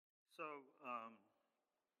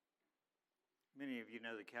Many of you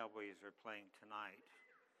know the Cowboys are playing tonight.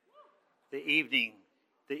 The evening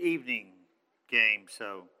game,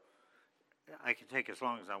 so I can take as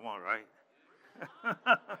long as I want, right?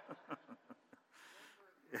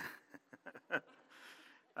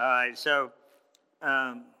 All right, so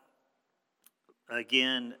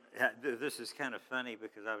again, this is kind of funny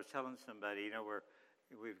because I was telling somebody,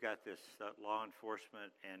 we've got this law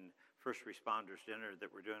enforcement and first responders dinner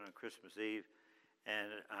that we're doing on Christmas Eve, and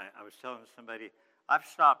I was telling somebody, I've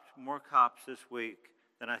stopped more cops this week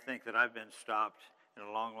than I think that I've been stopped in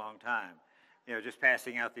a long, long time. Just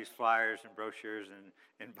passing out these flyers and brochures and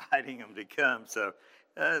inviting them to come. So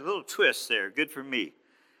a little twist there. Good for me.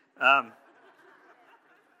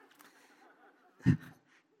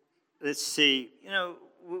 Let's see.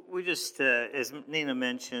 We just, as Nina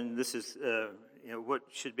mentioned, this is, what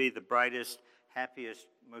should be the brightest, happiest,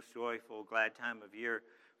 most joyful, glad time of year.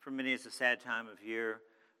 For many, it's a sad time of year.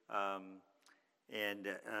 There's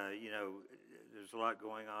a lot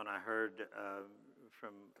going on. I heard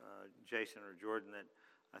from Jason or Jordan that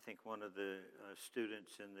I think one of the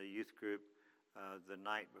students in the youth group the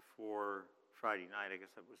night before Friday night, I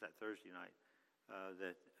guess that was that Thursday night,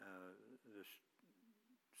 that the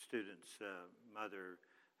student's mother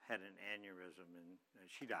had an aneurysm and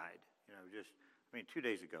she died, 2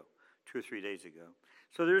 days ago, 2 or 3 days ago.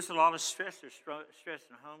 So there's a lot of stress. There's stress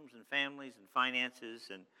in homes and families and finances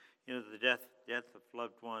and, the death of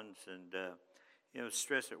loved ones and,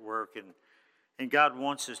 stress at work. And God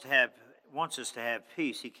wants us to have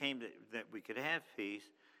peace. He came that we could have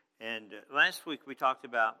peace. And last week we talked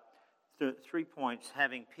about the 3 points: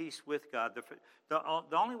 having peace with God.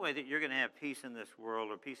 The only way that you're going to have peace in this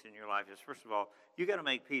world or peace in your life is, first of all, you got to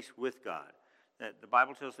make peace with God. That the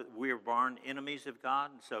Bible tells us that we are born enemies of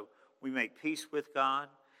God, and so we make peace with God.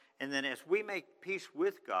 And then as we make peace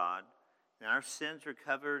with God, then our sins are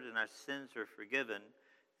covered and our sins are forgiven.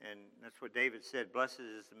 And that's what David said, blessed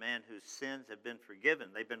is the man whose sins have been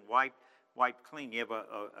forgiven. They've been wiped clean. You have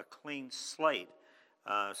a clean slate.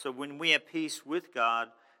 So when we have peace with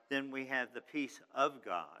God, then we have the peace of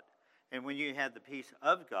God. And when you have the peace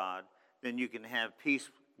of God, then you can have peace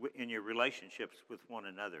in your relationships with one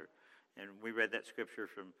another. And we read that scripture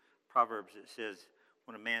from Proverbs that says,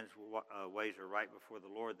 when a man's ways are right before the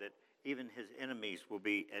Lord, that even his enemies will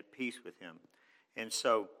be at peace with him. And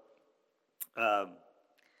so I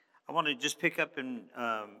want to just pick up in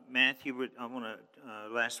Matthew.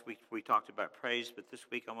 Last week we talked about praise, but this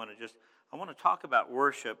week I want to talk about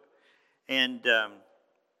worship. And let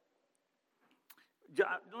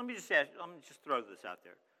me just throw this out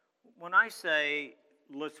there. When I say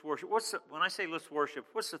let's worship, what's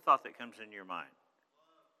the thought that comes into your mind?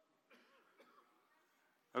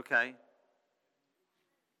 Okay.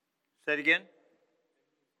 Say it again.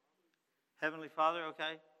 Heavenly Father,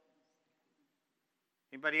 okay.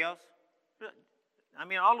 Anybody else?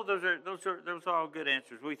 All of those are all good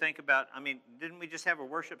answers. We think about, didn't we just have a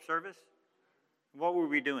worship service? What were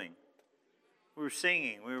we doing? We were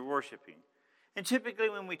singing, we were worshiping. And typically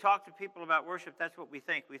when we talk to people about worship, that's what we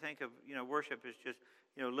think. We think of, worship as just,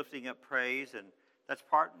 lifting up praise, and that's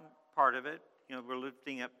part of it. We're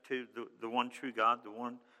lifting up to the one true God, the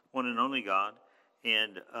one and only God.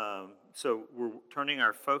 And so we're turning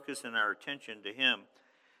our focus and our attention to Him.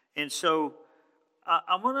 And so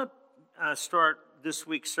I want to start this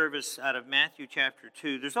week's service out of Matthew chapter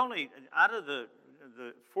 2. There's only, out of the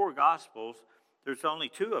four Gospels, there's only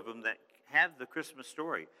two of them that have the Christmas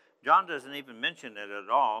story. John doesn't even mention it at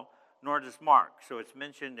all, nor does Mark. So it's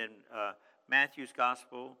mentioned in Matthew's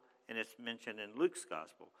Gospel, and it's mentioned in Luke's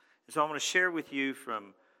Gospel. And so I want to share with you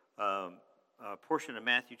from a portion of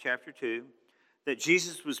Matthew chapter 2 that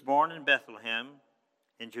Jesus was born in Bethlehem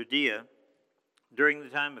in Judea during the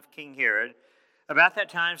time of King Herod. About that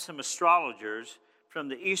time, some astrologers from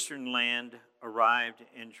the eastern land arrived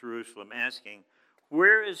in Jerusalem, asking,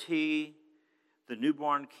 "Where is he, the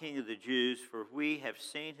newborn King of the Jews? For we have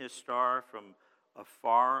seen his star from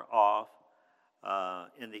afar off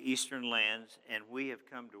in the eastern lands, and we have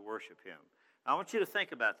come to worship him." I want you to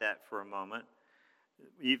think about that for a moment.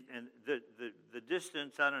 And the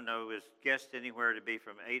distance, I don't know, is guessed anywhere to be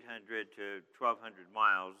from 800 to 1,200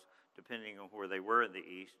 miles, depending on where they were in the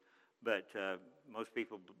east. But most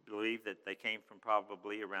people believe that they came from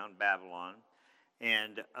probably around Babylon.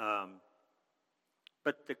 And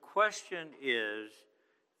but the question is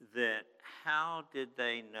that how did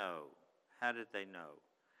they know? How did they know?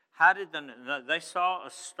 They saw a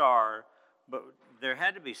star, but there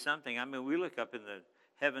had to be something. We look up in the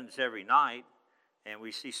heavens every night, and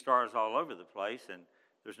we see stars all over the place, and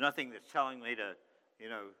there's nothing that's telling me to,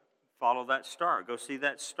 follow that star, go see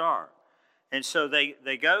that star. And so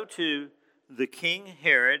they go to the King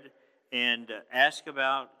Herod and ask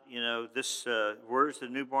about, this, where's the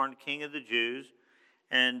newborn king of the Jews?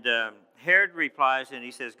 And Herod replies, and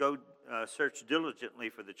he says, go search diligently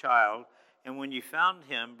for the child, and when you found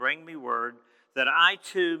him, bring me word that I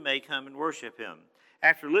too may come and worship him.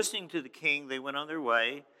 After listening to the king, they went on their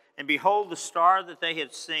way, and behold, the star that they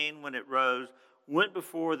had seen when it rose went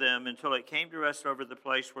before them until it came to rest over the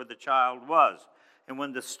place where the child was. And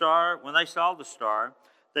when they saw the star,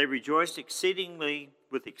 they rejoiced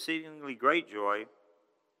with exceedingly great joy.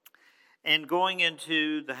 And going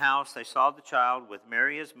into the house, they saw the child with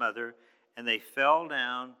Mary his mother, and they fell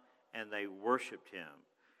down and they worshiped him.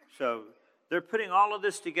 So they're putting all of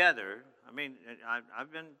this together. I mean,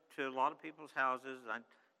 I've been to a lot of people's houses. I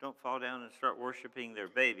don't fall down and start worshiping their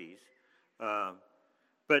babies.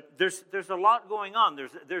 But there's a lot going on.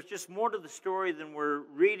 There's just more to the story than we're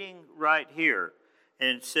reading right here.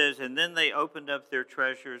 And it says, and then they opened up their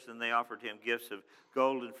treasures, and they offered him gifts of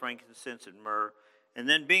gold and frankincense and myrrh. And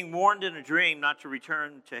then being warned in a dream not to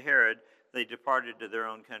return to Herod, they departed to their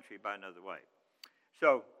own country by another way.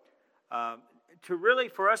 So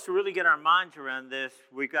for us to really get our minds around this,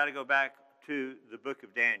 we've got to go back to the book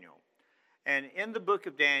of Daniel. And in the book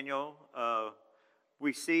of Daniel,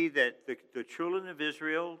 we see that the children of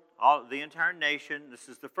Israel, the entire nation, this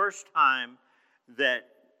is the first time that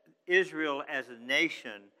Israel as a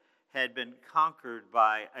nation had been conquered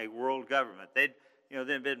by a world government. They'd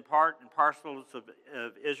been part and parcels of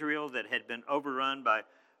Israel that had been overrun by,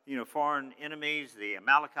 foreign enemies. The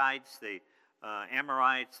Amalekites, the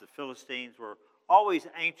Amorites, the Philistines were always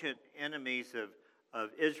ancient enemies of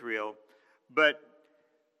Israel. But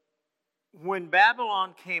when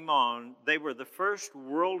Babylon came on, they were the first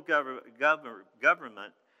world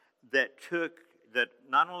government that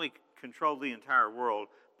not only controlled the entire world,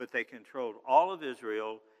 but they controlled all of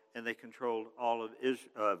Israel, and they controlled all of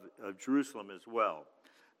Jerusalem as well.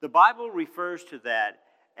 The Bible refers to that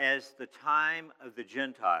as the time of the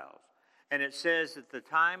Gentiles. And it says that the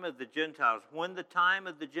time of the Gentiles, when the time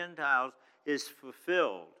of the Gentiles is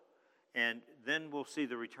fulfilled, and then we'll see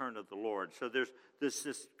the return of the Lord. So there's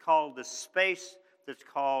this space that's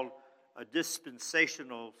called a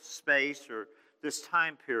dispensational space, or this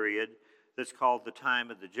time period that's called the time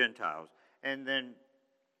of the Gentiles. And then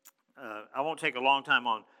I won't take a long time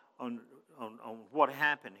on what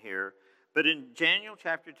happened here, but in Daniel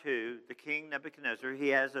chapter 2, the king Nebuchadnezzar, he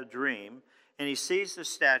has a dream, and he sees the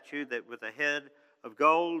statue that with a head of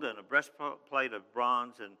gold and a breastplate of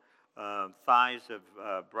bronze and thighs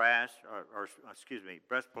of brass,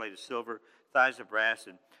 breastplate of silver, thighs of brass,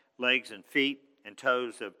 and legs and feet and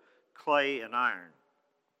toes of clay and iron.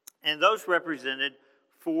 And those represented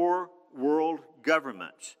 4 world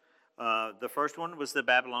governments. The first one was the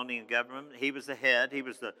Babylonian government. He was the head. He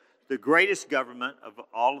was the greatest government of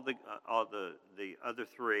all of the other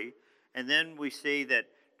 3. And then we see that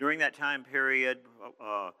during that time period,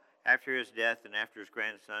 after his death and after his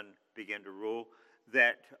grandson began to rule,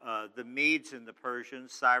 that the Medes and the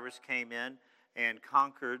Persians, Cyrus came in and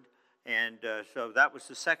conquered. And so that was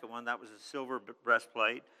the second one. That was a silver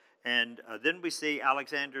breastplate. And then we see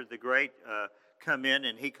Alexander the Great come in,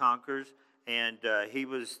 and he conquers. And he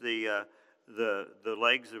was the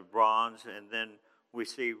legs of bronze. And then we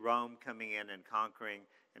see Rome coming in and conquering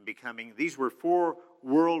and becoming. These were 4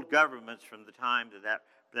 world governments from the time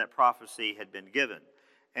that prophecy had been given.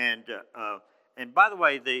 And by the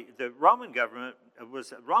way, the Roman government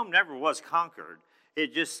Rome never was conquered.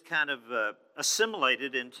 It just kind of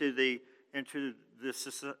assimilated into the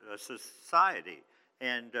society.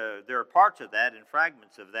 And there are parts of that and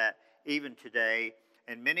fragments of that even today.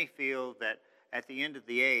 And many feel that at the end of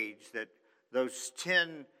the age that those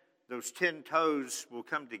 10 toes will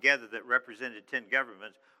come together that represented 10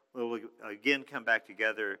 governments will again come back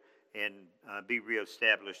together and be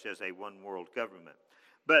reestablished as a one world government.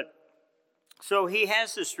 But so he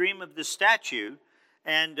has this dream of this statue,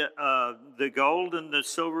 and the gold and the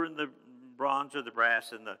silver and the bronze or the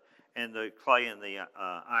brass and the clay and the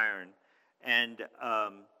iron,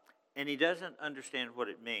 and he doesn't understand what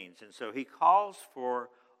it means. And so he calls for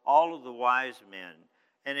all of the wise men.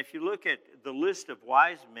 And if you look at the list of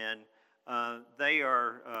wise men, they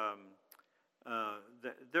are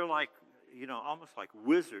they're like, almost like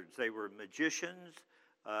wizards. They were magicians,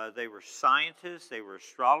 they were scientists, they were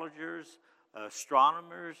astrologers,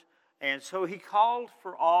 astronomers, and so he called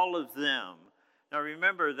for all of them. Now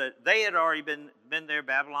remember that they had already been there.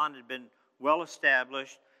 Babylon had been well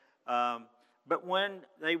established, but when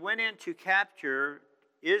they went in to capture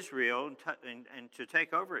Israel and to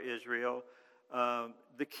take over Israel,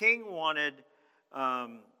 the king wanted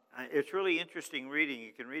it's really interesting reading.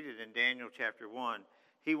 You can read it in Daniel chapter 1.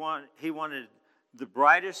 He wanted the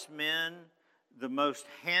brightest men, the most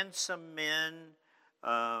handsome men,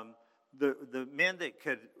 the men that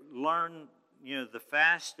could learn, the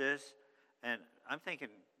fastest. And I'm thinking,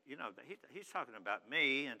 he's talking about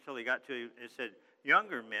me until he got to, it said,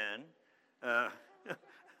 younger men.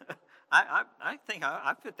 I think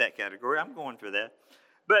I fit that category. I'm going for that.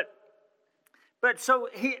 But so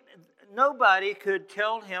nobody could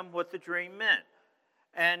tell him what the dream meant.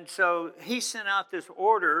 And so he sent out this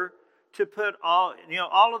order to put all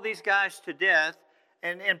of these guys to death.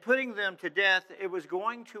 And putting them to death, it was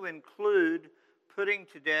going to include putting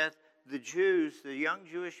to death the Jews, the young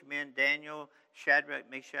Jewish men, Daniel, Shadrach,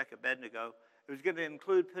 Meshach, Abednego. It was going to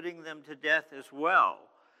include putting them to death as well.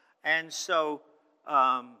 And so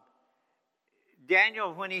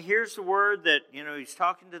Daniel, when he hears the word that, he's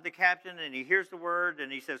talking to the captain and he hears the word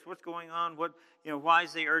and he says, what's going on? Why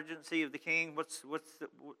is the urgency of the king?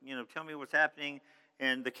 Tell me what's happening.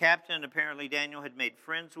 And the captain, apparently Daniel had made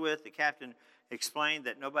friends with. The captain explained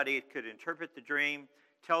that nobody could interpret the dream,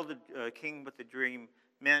 tell the king what the dream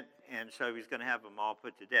meant, and so he's going to have them all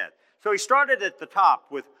put to death. So he started at the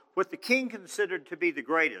top with what the king considered to be the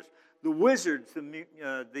greatest. The wizards,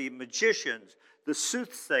 the magicians, the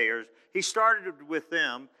soothsayers. He started with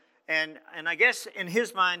them, and I guess in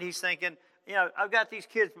his mind he's thinking, I've got these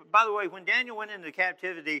kids. By the way, when Daniel went into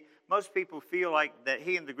captivity, most people feel like that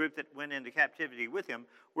he and the group that went into captivity with him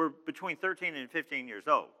were between 13 and 15 years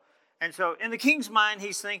old. And so in the king's mind,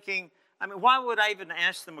 he's thinking, why would I even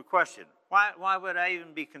ask them a question? Why would I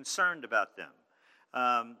even be concerned about them?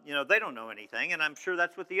 They don't know anything, and I'm sure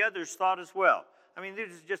that's what the others thought as well.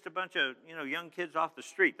 This is just a bunch of, young kids off the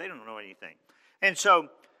street. They don't know anything. And so,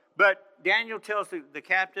 but Daniel tells the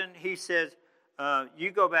captain, he says, you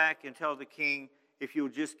go back and tell the king, if you'll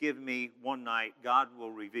just give me one night, God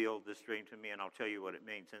will reveal this dream to me, and I'll tell you what it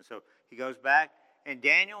means. And so he goes back, and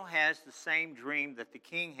Daniel has the same dream that the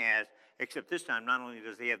king has, except this time not only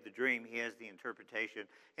does he have the dream, he has the interpretation,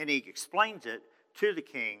 and he explains it to the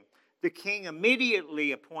king. The king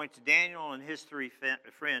immediately appoints Daniel and his three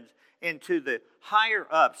friends into the higher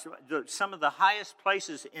ups, some of the highest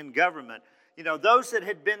places in government. Those that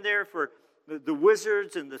had been there for the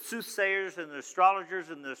wizards and the soothsayers and the astrologers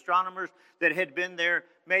and the astronomers that had been there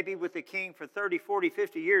maybe with the king for 30, 40,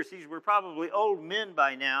 50 years. These were probably old men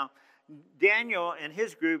by now. Daniel and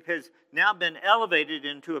his group has now been elevated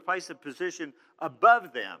into a place of position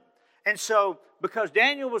above them. And so, because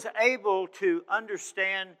Daniel was able to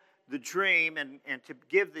understand the dream and to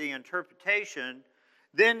give the interpretation,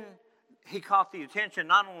 then he caught the attention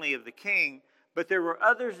not only of the king, but there were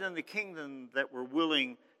others in the kingdom that were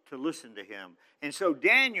willing to listen to him. And so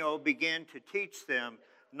Daniel began to teach them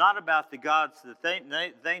not about the gods that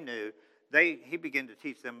they knew. He began to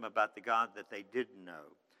teach them about the God that they didn't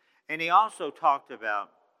know. And he also talked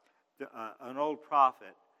about an old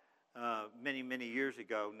prophet many, many years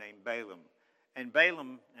ago named Balaam. And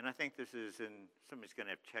Balaam, and I think this is somebody's going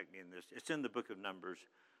to have to check me in this. It's in the book of Numbers.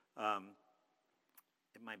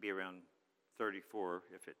 It might be around 34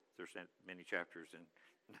 if there's that many chapters in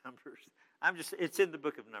Numbers. It's in the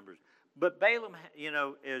book of Numbers. But Balaam,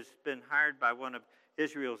 has been hired by one of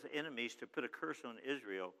Israel's enemies to put a curse on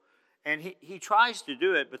Israel. And he tries to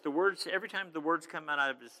do it, but the words, every time the words come out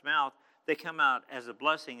of his mouth, they come out as a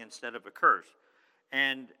blessing instead of a curse.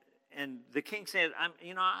 And the king said,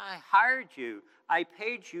 I hired you. I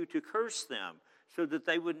paid you to curse them so that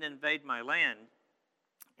they wouldn't invade my land.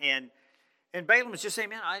 And Balaam was just saying,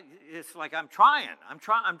 man, it's like I'm trying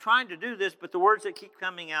to do this, but the words that keep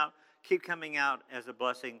coming out as a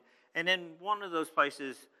blessing. And in one of those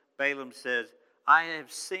places, Balaam says, I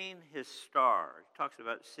have seen his star. He talks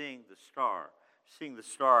about seeing the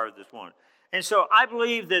star of this one. And so I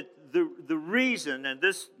believe that the reason, and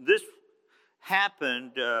this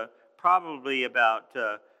happened probably about,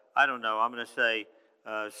 I'm going to say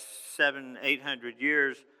 700-800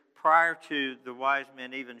 years prior to the wise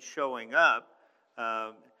men even showing up,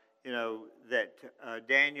 that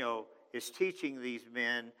Daniel is teaching these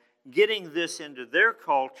men, getting this into their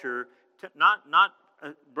culture, not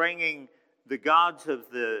bringing the gods of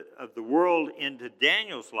the world into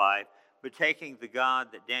Daniel's life, but taking the God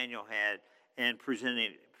that Daniel had and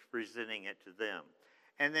presenting it to them.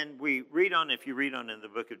 And then if you read on in the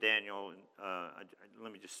book of Daniel,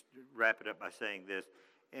 let me just wrap it up by saying this.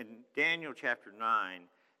 In Daniel chapter 9,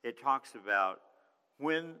 it talks about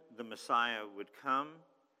when the Messiah would come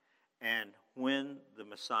and when the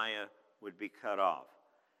Messiah would be cut off.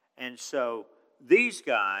 And so these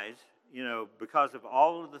guys, because of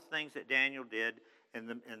all of the things that Daniel did and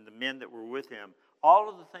the men that were with him, all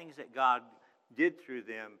of the things that God did through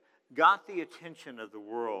them got the attention of the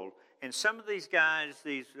world. And some of these guys,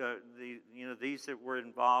 these that were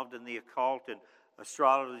involved in the occult and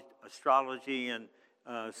astrology and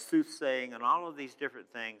soothsaying and all of these different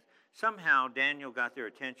things, somehow Daniel got their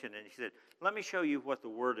attention, and he said, let me show you what the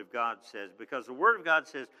Word of God says, because the Word of God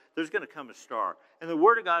says there's going to come a star. And the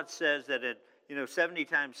Word of God says that at 70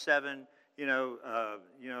 times 7, in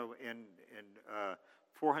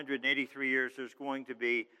 483 years, there's going to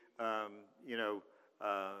be, the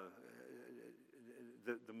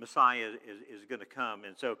Messiah is going to come.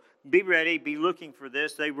 And so be ready, be looking for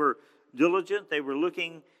this. They were diligent. They were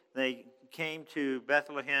looking. They came to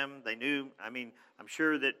Bethlehem. They knew, I'm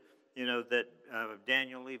sure that,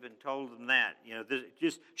 Daniel even told them that,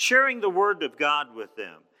 just sharing the word of God with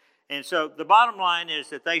them. And so the bottom line is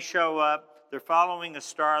that they show up. They're following a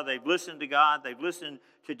star. They've listened to God. They've listened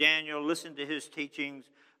to Daniel, listened to his teachings.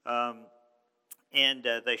 And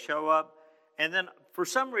they show up. And then for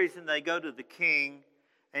some reason they go to the king.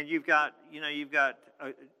 And you've got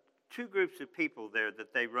two groups of people there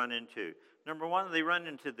that they run into. Number one, they run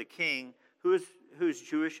into the king, who's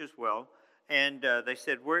Jewish as well. And they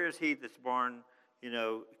said, where is he that's born,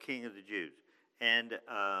 king of the Jews? And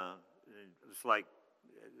it's like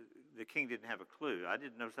the king didn't have a clue. I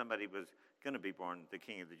didn't know somebody was going to be born the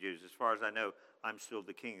king of the Jews. As far as I know, I'm still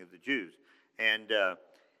the king of the Jews.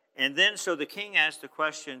 And then so the king asked a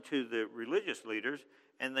question to the religious leaders,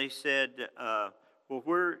 and they said, well,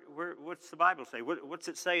 what's the Bible say? What's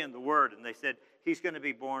it say in the Word? And they said, he's going to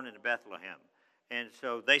be born in Bethlehem. And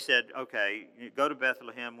so they said, okay, you go to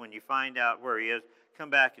Bethlehem. When you find out where he is, come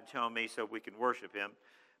back and tell me so we can worship him.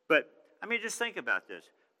 But, just think about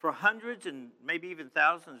this. For hundreds and maybe even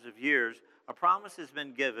thousands of years, a promise has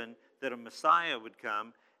been given that a Messiah would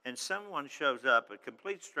come, and someone shows up, a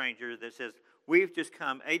complete stranger, that says, we've just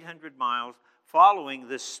come 800 miles following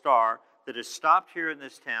this star that has stopped here in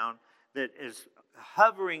this town, that is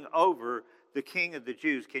hovering over the king of the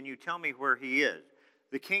Jews. Can you tell me where he is?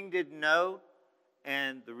 The king didn't know,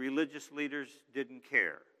 and the religious leaders didn't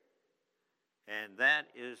care. And that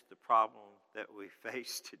is the problem that we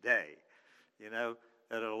face today.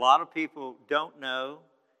 That a lot of people don't know,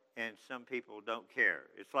 and some people don't care.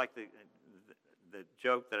 It's like the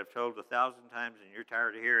joke that I've told 1,000 times, and you're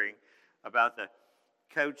tired of hearing, about the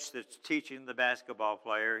coach that's teaching the basketball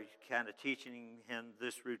player. He's kind of teaching him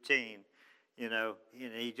this routine.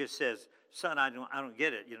 He just says, son, I don't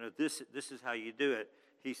get it. This is how you do it.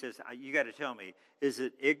 He says, you got to tell me, is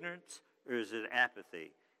it ignorance or is it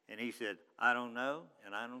apathy? And he said, I don't know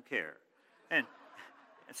and I don't care. And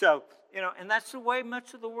so, and that's the way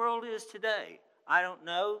much of the world is today. I don't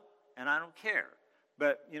know and I don't care.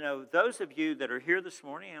 But, those of you that are here this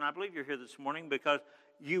morning, and I believe you're here this morning because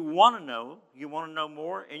you want to know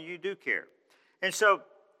more, and you do care. And so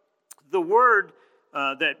the word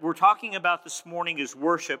that we're talking about this morning is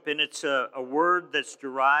worship, and it's a word that's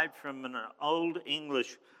derived from an Old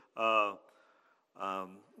English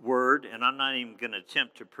word, and I'm not even going to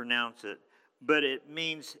attempt to pronounce it, but it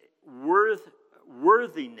means worthiness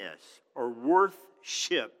or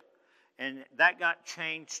worthship, and that got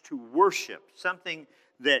changed to worship, something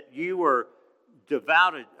that you are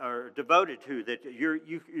devoted to, that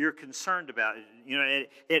you're concerned about.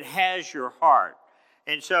 It has your heart,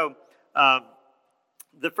 and so.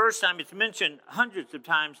 The first time it's mentioned hundreds of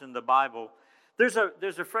times in the Bible. There's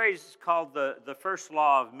a phrase called the first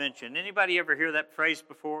law of mention. Anybody ever hear that phrase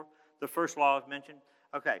before? The first law of mention?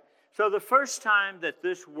 Okay. So the first time that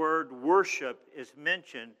this word worship is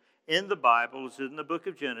mentioned in the Bible is in the book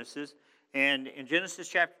of Genesis. And in Genesis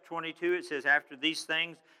chapter 22, it says, after these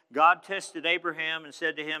things, God tested Abraham and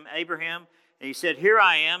said to him, Abraham, and he said, here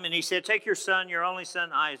I am. And he said, take your son, your only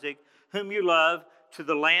son Isaac, whom you love, to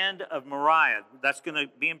the land of Moriah. That's going to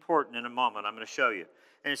be important in a moment. I'm going to show you.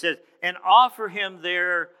 And it says, and offer him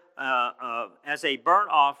there as a burnt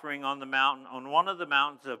offering on the mountain, on one of the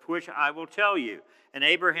mountains of which I will tell you. And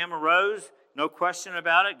Abraham arose, no question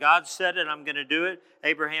about it. God said it, I'm going to do it.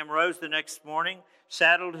 Abraham rose the next morning,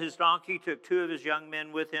 saddled his donkey, took 2 of his young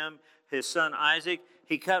men with him, his son Isaac.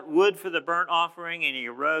 He cut wood for the burnt offering, and he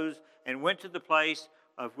arose and went to the place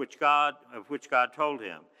of which God told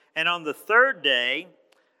him. And on the third day,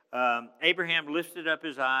 Abraham lifted up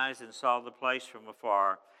his eyes and saw the place from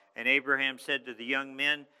afar. And Abraham said to the young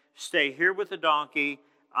men, stay here with the donkey.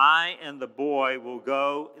 I and the boy will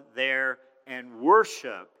go there and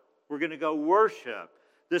worship. We're going to go worship.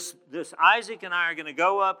 This Isaac and I are going to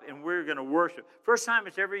go up and we're going to worship. First time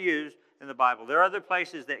it's ever used in the Bible. There are other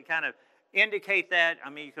places that kind of indicate that.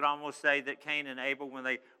 You could almost say that Cain and Abel, when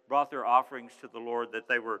they brought their offerings to the Lord, that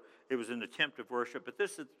it was an attempt of worship. But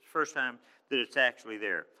this is the first time that it's actually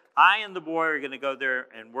there. I and the boy are going to go there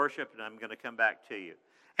and worship, and I'm going to come back to you.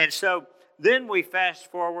 And so then we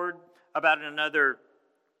fast forward about another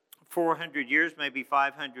 400 years, maybe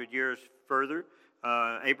 500 years further.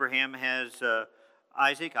 Abraham has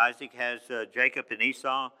Isaac. Isaac has Jacob and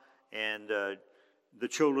Esau, and the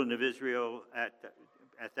children of Israel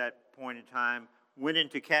at that point in time went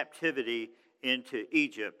into captivity into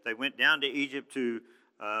Egypt. They went down to Egypt to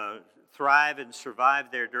thrive and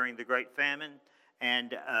survive there during the Great Famine.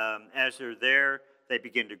 And as they're there, they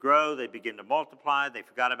begin to grow, they begin to multiply, they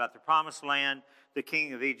forgot about the promised land. The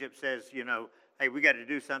king of Egypt says, hey, we got to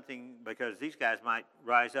do something because these guys might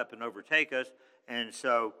rise up and overtake us. And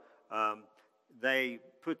so they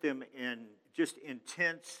put them in just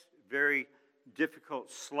intense, very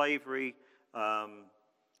difficult slavery,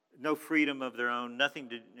 no freedom of their own, nothing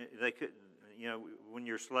to, they could, when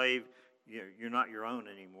you're a slave, you're not your own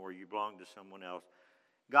anymore, you belong to someone else.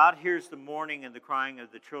 God hears the mourning and the crying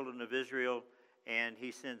of the children of Israel, and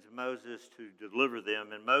he sends Moses to deliver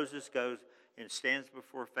them. And Moses goes and stands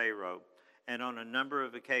before Pharaoh. And on a number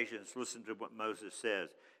of occasions, listen to what Moses says.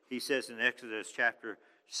 He says in Exodus chapter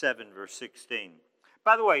 7, verse 16.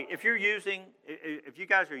 By the way, if you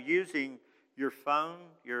guys are using your phone,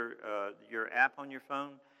 your app on your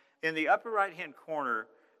phone, in the upper right-hand corner,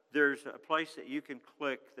 there's a place that you can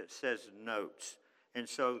click that says Notes. And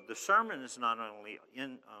so the sermon is not only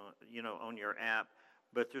on your app,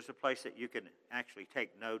 but there's a place that you can actually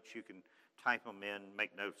take notes. You can type them in,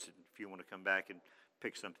 make notes if you want to come back and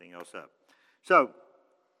pick something else up. So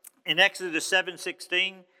in Exodus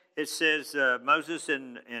 7:16, it says Moses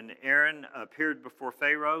and Aaron appeared before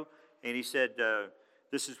Pharaoh, and he said,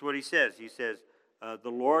 this is what he says. He says, the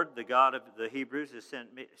Lord, the God of the Hebrews, has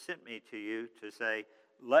sent me to you to say,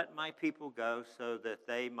 let my people go so that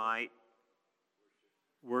they might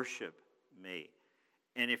worship me.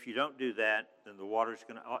 And if you don't do that, then the water's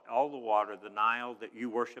going to, all the water, the Nile that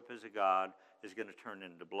you worship as a god, is going to turn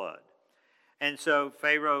into blood. And so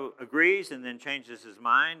Pharaoh agrees and then changes his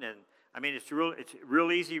mind. And I mean, it's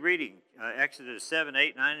real easy reading. Exodus 7,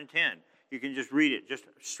 8, 9, and 10. You can just read it just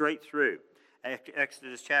straight through.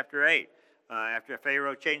 Exodus chapter 8. After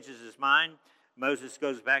Pharaoh changes his mind, Moses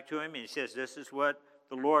goes back to him and he says, this is what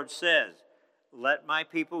the Lord says. Let my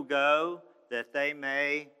people go that they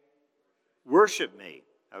may worship me.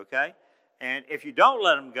 Okay? And if you don't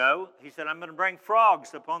let them go, he said, I'm going to bring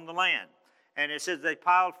frogs upon the land. And it says they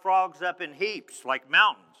piled frogs up in heaps like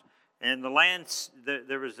mountains. And the land,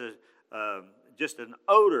 there was just an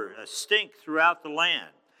odor, a stink throughout the land.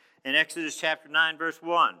 In Exodus chapter 9, verse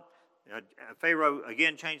 1, Pharaoh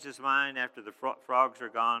again changed his mind after the frogs are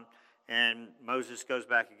gone. And Moses goes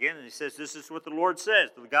back again and he says, this is what the Lord says.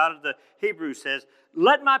 The God of the Hebrews says,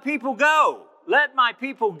 let my people go. Let my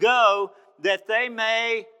people go that they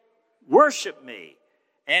may worship me.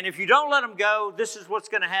 And if you don't let them go, this is what's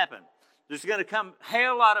going to happen. There's going to come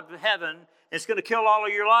hail out of heaven. It's going to kill all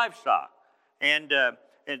of your livestock. And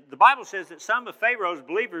the Bible says that some of Pharaoh's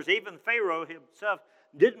believers, even Pharaoh himself,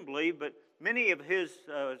 didn't believe, but many of his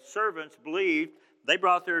servants believed. They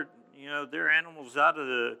brought their animals out of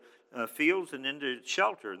the fields and into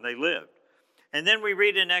shelter, and they lived. And then we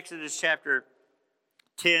read in Exodus chapter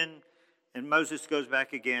 10, and Moses goes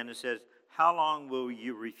back again and says, how long will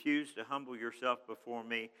you refuse to humble yourself before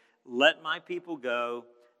me? Let my people go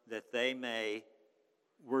that they may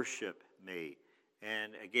worship me.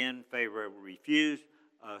 And again, Pharaoh refused.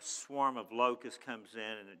 A swarm of locusts comes in,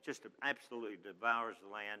 and it just absolutely devours the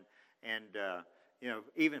land. And,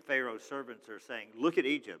 even Pharaoh's servants are saying, look at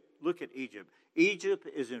Egypt. Look at Egypt. Egypt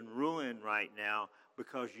is in ruin right now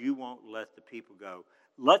because you won't let the people go.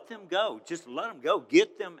 Let them go. Just let them go.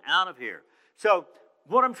 Get them out of here. So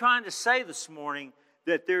what I'm trying to say this morning,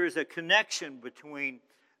 that there is a connection between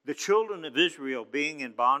the children of Israel being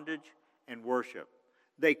in bondage and worship.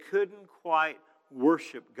 They couldn't quite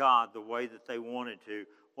worship God the way that they wanted to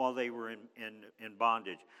while they were in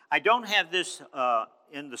bondage. I don't have this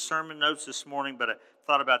in the sermon notes this morning, but I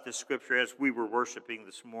thought about this scripture as we were worshiping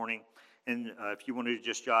this morning. And if you want to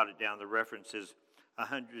just jot it down, the reference is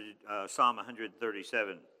Psalm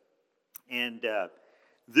 137. And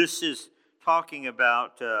this is talking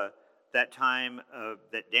about that time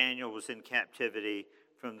that Daniel was in captivity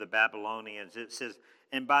from the Babylonians. It says,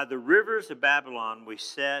 and by the rivers of Babylon we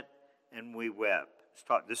sat and we wept.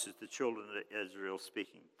 This is the children of Israel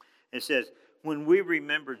speaking. It says, when we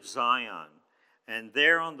remembered Zion, and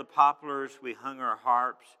there on the poplars we hung our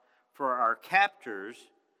harps, for our captors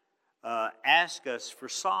asked us for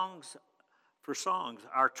songs.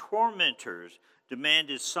 Our tormentors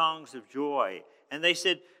demanded songs of joy. And they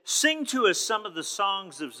said, sing to us some of the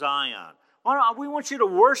songs of Zion. We want you to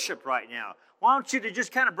worship right now. Why don't you to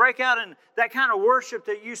just kind of break out in that kind of worship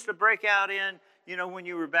that you used to break out in, when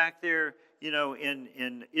you were back there,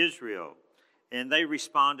 in Israel? And they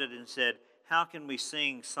responded and said, how can we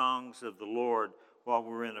sing songs of the Lord while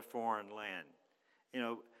we're in a foreign land?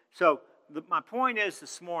 So my point is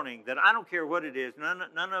this morning that I don't care what it is.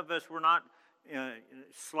 None of us, we're not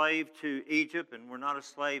slave to Egypt, and we're not a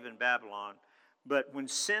slave in Babylon. But when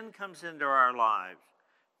sin comes into our lives,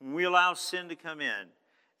 when we allow sin to come in,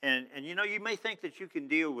 and you may think that you can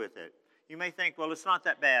deal with it. You may think, well, it's not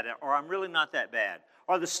that bad, or I'm really not that bad.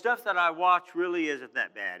 Or the stuff that I watch really isn't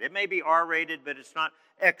that bad. It may be R-rated, but it's not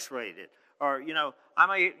X-rated. Or, I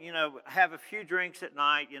may, have a few drinks at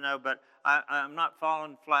night, but I'm not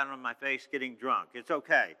falling flat on my face getting drunk. It's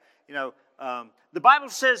okay. The Bible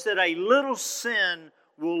says that a little sin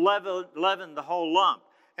will leaven the whole lump.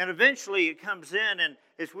 And eventually it comes in, and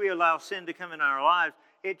as we allow sin to come in our lives,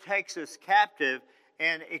 it takes us captive,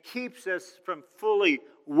 and it keeps us from fully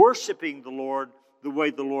worshiping the Lord the way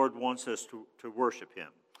the Lord wants us to worship Him.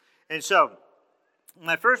 And so,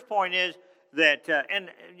 my first point is that,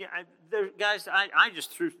 guys, I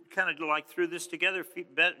just threw this together,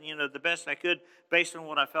 the best I could, based on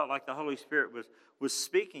what I felt like the Holy Spirit was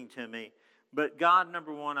speaking to me. But God,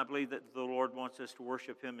 number one, I believe that the Lord wants us to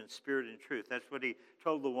worship Him in spirit and truth. That's what He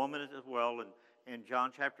told the woman as well in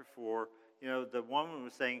John chapter 4. The woman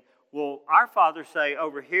was saying, well, our fathers say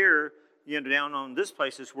over here, down on this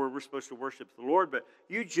place is where we're supposed to worship the Lord, but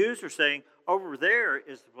you Jews are saying over there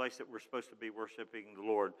is the place that we're supposed to be worshiping the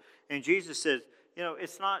Lord. And Jesus says,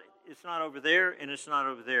 it's not over there, and it's not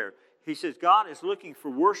over there. He says God is looking for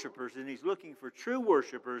worshipers, and He's looking for true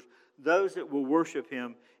worshipers, those that will worship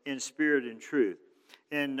Him in spirit and truth.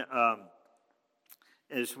 And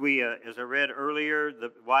as I read earlier,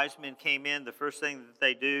 the wise men came in. The first thing that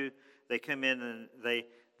they do, they come in and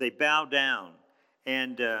they bow down.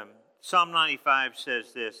 And Psalm 95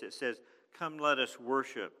 says this. It says, "Come, let us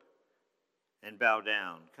worship and bow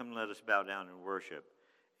down. Come, let us bow down and worship."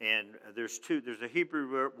 And there's a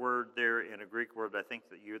Hebrew word there and a Greek word, I think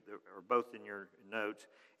that are both in your notes.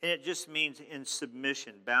 And it just means in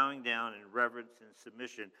submission, bowing down in reverence and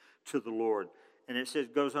submission to the Lord. And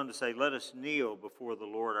it goes on to say, let us kneel before the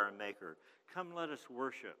Lord our Maker. Come, let us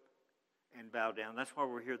worship and bow down. That's why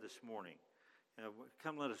we're here this morning.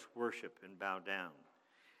 Come, let us worship and bow down.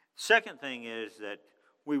 Second thing is that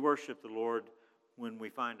we worship the Lord when we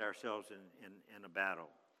find ourselves in a battle.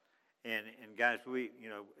 And guys,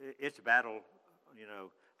 it's a battle.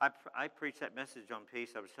 I preached that message on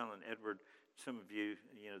peace. I was telling Edward, some of you,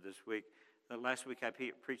 this week. Last week I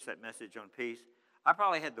preached that message on peace. I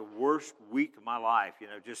probably had the worst week of my life.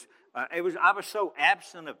 I was so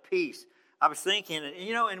absent of peace. I was thinking,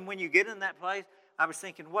 and when you get in that place, I was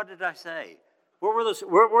thinking, what did I say? Where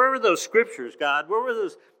were those scriptures, God? Where were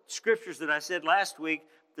those scriptures that I said last week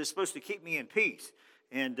that's supposed to keep me in peace?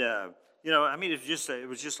 And it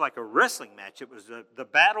was just like a wrestling match. It was the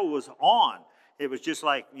battle was on. It was just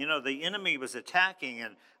like, the enemy was attacking,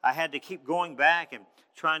 and I had to keep going back and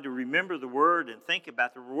trying to remember the word and think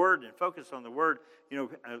about the word and focus on the word.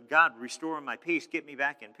 God, restore my peace, get me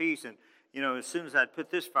back in peace. And, as soon as I'd put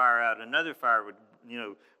this fire out, another fire would,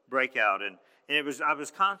 break out. And I was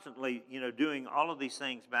constantly, doing all of these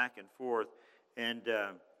things back and forth. And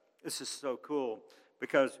this is so cool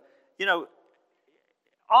because,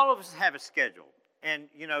 all of us have a schedule. And,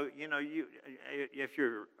 if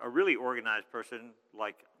you're a really organized person,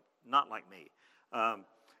 not like me,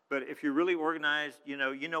 but if you're really organized, you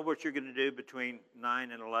know what you're going to do between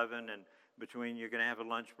 9 and 11, and between you're going to have a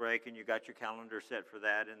lunch break, and you got your calendar set for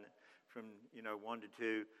that, and from, 1 to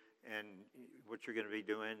 2, and what you're going to be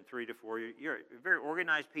doing 3 to 4. You're very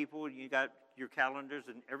organized people. You got your calendars,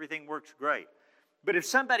 and everything works great. But if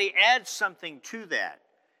somebody adds something to that,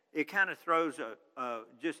 it kind of throws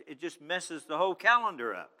it just messes the whole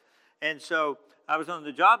calendar up. And so I was on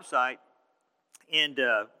the job site, and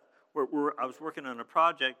I was working on a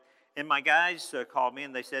project, and my guys called me,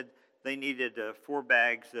 and they said they needed 4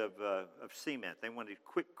 bags of cement. They wanted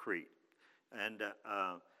Quikrete.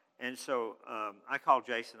 And so I called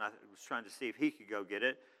Jason. I was trying to see if he could go get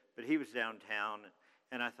it, but he was downtown,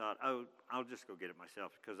 and I thought, I'll just go get it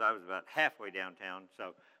myself, because I was about halfway downtown.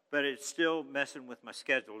 But it's still messing with my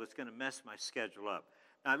schedule. It's going to mess my schedule up.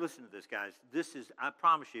 Now, listen to this, guys. I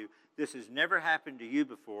promise you, this has never happened to you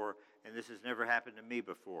before, and this has never happened to me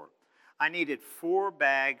before. I needed 4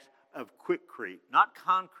 bags of Quikrete, not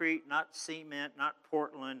concrete, not cement, not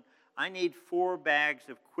Portland. I need 4 bags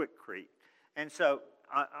of Quikrete. And so,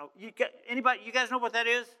 you guys know what that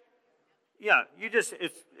is? Yeah,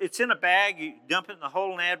 it's in a bag. You dump it in the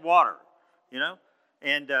hole and add water,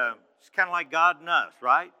 and it's kind of like God and us,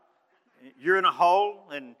 right? you're in a hole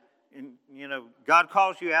and God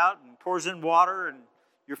calls you out and pours in water and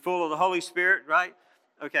you're full of the Holy Spirit, right?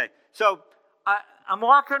 Okay, so I'm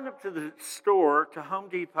walking up to the store, to Home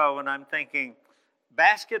Depot, and I'm thinking,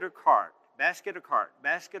 basket or cart? Basket or cart?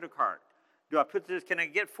 Basket or cart? Do I put this? Can I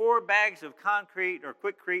get 4 bags of concrete or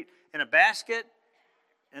Quikrete in a basket?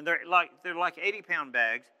 And they're like 80-pound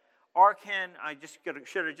bags. Or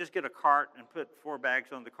should I just get a cart and put 4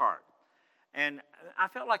 bags on the cart? And I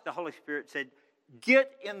felt like the Holy Spirit said,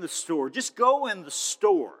 get in the store. Just go in the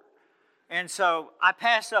store. And so I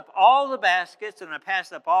passed up all the baskets and I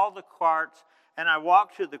passed up all the carts and I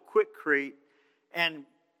walked to the Quikrete. And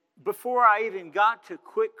before I even got to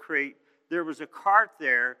Quikrete, there was a cart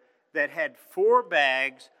there that had 4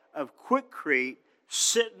 bags of Quikrete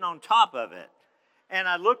sitting on top of it. And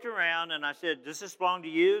I looked around and I said, does this belong to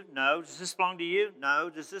you? No. Does this belong to you? No.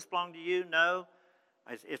 Does this belong to you? No.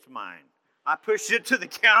 I said, it's mine. I pushed it to the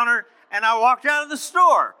counter and I walked out of the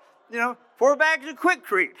store. 4 bags of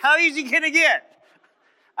Quikrete. How easy can it get?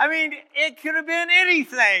 I mean, it could have been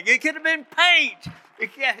anything. It could have been paint.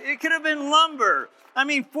 It could have been lumber. I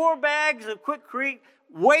mean, 4 bags of Quikrete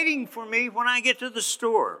waiting for me when I get to the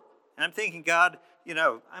store. And I'm thinking, God,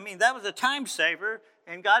 that was a time saver.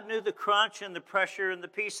 And God knew the crunch and the pressure and the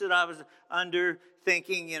peace that I was under,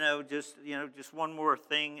 thinking, just one more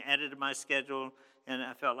thing added to my schedule. And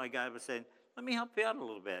I felt like God was saying, let me help you out a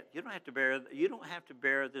little bit. You don't have to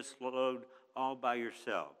bear this load all by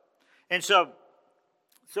yourself. And so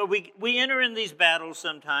we enter in these battles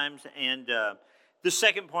sometimes. And the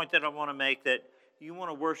second point that I want to make, that you want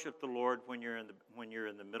to worship the Lord when you're in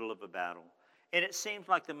the middle of a battle. And it seems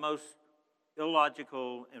like the most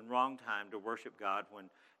illogical and wrong time to worship God when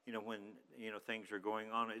things are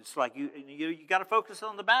going on. It's like you got to focus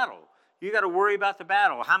on the battle. You got to worry about the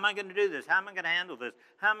battle. How am I going to do this? How am I going to handle this?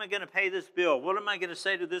 How am I going to pay this bill? What am I going to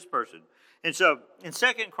say to this person? And so in 2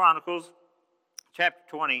 Chronicles chapter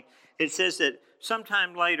 20, it says that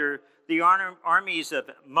sometime later, the armies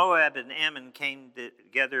of Moab and Ammon came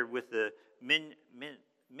together with the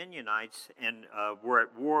Mennonites and were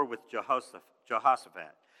at war with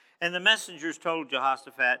Jehoshaphat. And the messengers told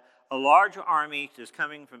Jehoshaphat, a large army is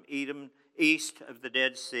coming from Edom, east of the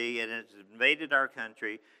Dead Sea, and has invaded our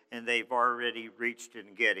country, and they've already reached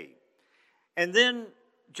En-Gedi. And then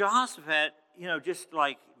Jehoshaphat, just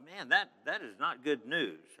like, man, that is not good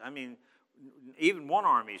news. I mean, even one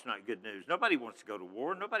army is not good news. Nobody wants to go to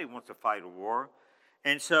war. Nobody wants to fight a war.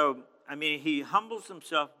 And so, he humbles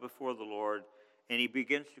himself before the Lord, and he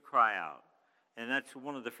begins to cry out. And that's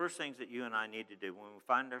one of the first things that you and I need to do when we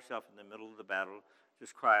find ourselves in the middle of the battle.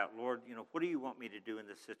 Just cry out, Lord, what do you want me to do in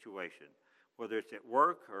this situation? Whether it's at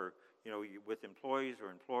work or, with employees or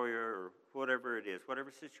employer or whatever it is,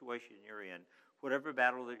 whatever situation you're in, whatever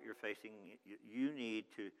battle that you're facing, you need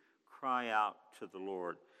to cry out to the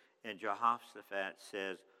Lord. And Jehoshaphat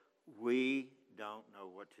says, we don't know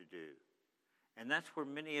what to do. And that's where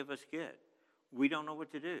many of us get. We don't know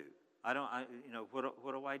what to do. What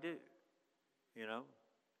do I do?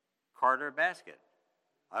 Cart or basket?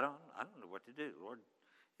 I don't know what to do, Lord.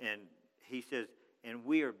 And he says, and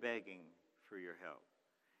we are begging for your help.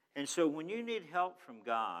 And so when you need help from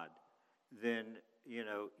God, then,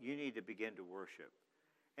 you need to begin to worship.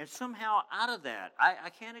 And somehow out of that, I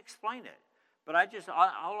can't explain it, but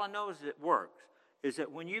all I know is it works, is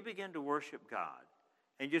that when you begin to worship God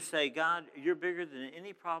and just say, God, you're bigger than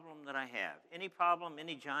any problem that I have, any problem,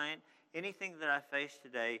 any giant, anything that I face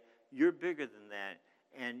today, you're bigger than that.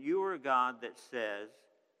 And you are a God that says,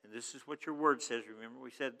 and this is what your word says. Remember,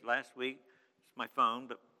 we said last week, it's my phone,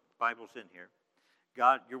 but the Bible's in here.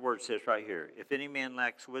 God, your word says right here, if any man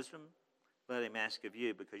lacks wisdom, let him ask of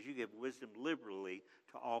you, because you give wisdom liberally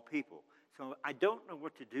to all people. So I don't know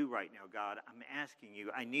what to do right now, God. I'm asking you.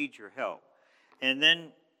 I need your help. And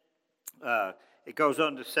then it goes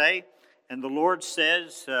on to say, and the Lord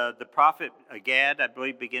says, the prophet Gad, I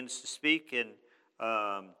believe, begins to speak, and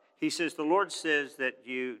he says, the Lord says that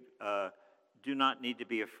you do not need to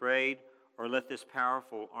be afraid or let this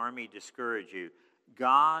powerful army discourage you.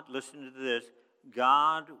 God, listen to this,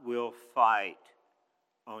 God will fight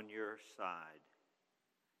on your side.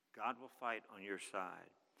 God will fight on your side.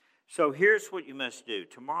 So here's what you must do.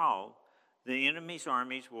 Tomorrow, the enemy's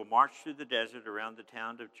armies will march through the desert around the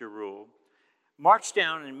town of Jeruel. March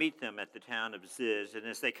down and meet them at the town of Ziz. And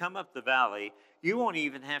as they come up the valley, you won't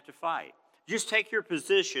even have to fight. Just take your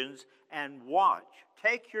positions and watch.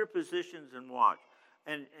 Take your positions and watch.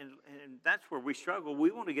 And that's where we struggle. We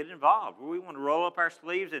want to get involved. We want to roll up our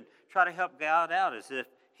sleeves and try to help God out as if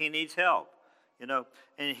he needs help,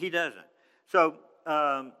 and he doesn't. So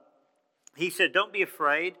he said, don't be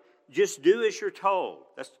afraid. Just do as you're told.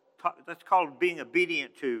 That's that's called being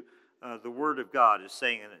obedient to the word of God, is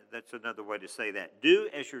saying, that's another way to say that. Do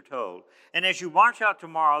as you're told. And as you march out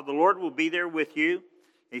tomorrow, the Lord will be there with you.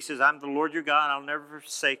 He says, I'm the Lord your God, I'll never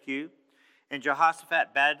forsake you. And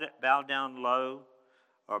Jehoshaphat bowed down low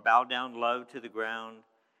to the ground,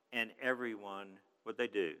 and everyone, what they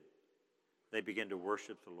do? They begin to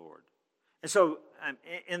worship the Lord. And so,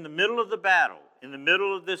 in the middle of the battle, in the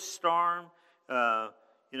middle of this storm,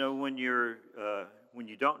 when you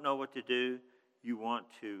don't know what to do, you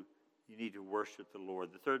need to worship the Lord.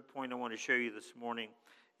 The third point I want to show you this morning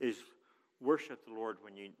is worship the Lord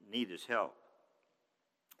when you need His help.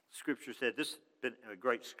 Scripture said, this has been a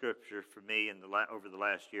great scripture for me over the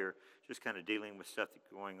last year, just kind of dealing with stuff that's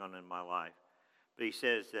going on in my life. But he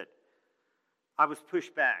says that I was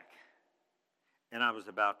pushed back and I was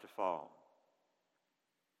about to fall,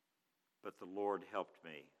 but the Lord helped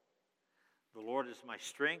me. The Lord is my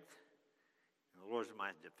strength, and the Lord is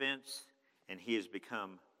my defense, and He has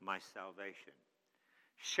become my salvation.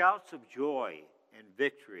 Shouts of joy and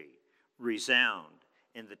victory resound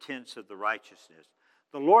in the tents of the righteousness.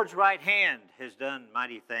 The Lord's right hand has done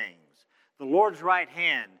mighty things. The Lord's right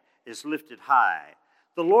hand is lifted high.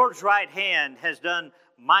 The Lord's right hand has done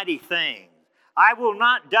mighty things. I will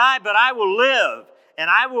not die, but I will live, and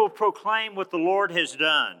I will proclaim what the Lord has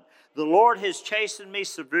done. The Lord has chastened me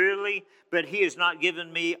severely, but He has not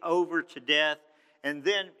given me over to death. And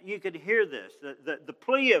then you could hear this, the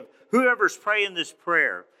plea of whoever's praying this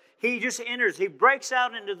prayer. He just enters, he breaks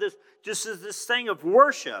out into this, just as this thing of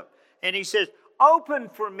worship. And he says, open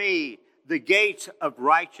for me the gates of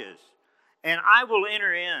righteous, and I will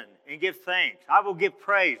enter in and give thanks. I will give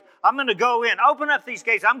praise. I'm going to go in. Open up these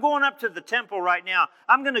gates. I'm going up to the temple right now.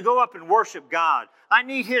 I'm going to go up and worship God. I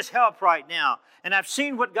need His help right now. And I've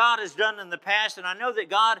seen what God has done in the past, and I know that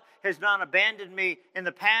God has not abandoned me in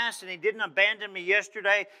the past, and He didn't abandon me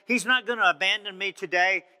yesterday. He's not going to abandon me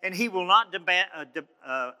today, and He will not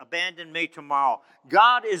abandon me tomorrow.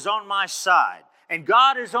 God is on my side, and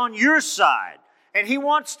God is on your side, and He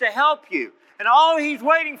wants to help you. And all He's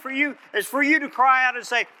waiting for you is for you to cry out and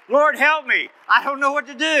say, Lord, help me. I don't know what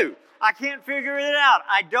to do. I can't figure it out.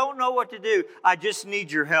 I don't know what to do. I just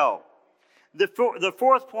need your help. The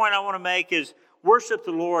fourth point I want to make is worship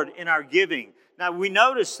the Lord in our giving. Now, we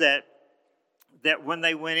notice that when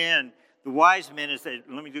they went in, the wise men,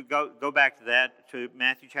 let me go back to that, to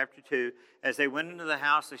Matthew chapter 2. As they went into the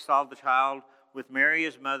house, they saw the child with Mary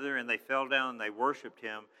his mother, and they fell down and they worshiped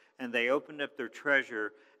Him, and they opened up their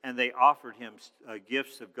treasure, and they offered Him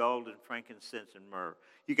gifts of gold and frankincense and myrrh.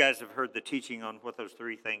 You guys have heard the teaching on what those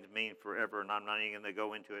three things mean forever, and I'm not even going to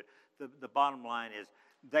go into it. The bottom line is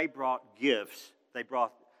they brought gifts. They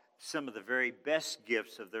brought some of the very best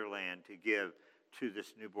gifts of their land to give to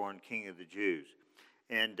this newborn King of the Jews.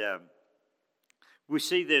 And we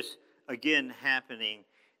see this again happening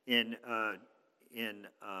in 2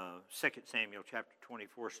 Samuel chapter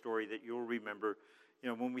 24 story that you'll remember. You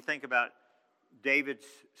know, when we think about David's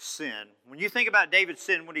sin, when you think about David's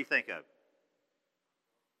sin, what do you think of?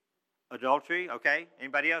 Adultery, okay.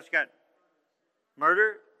 Anybody else got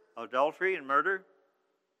murder? Adultery and murder?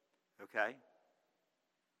 Okay.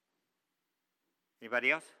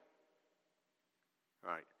 Anybody else?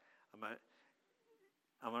 All right.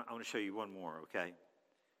 I want to show you one more, okay?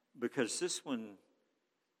 Because this one,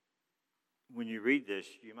 when you read this,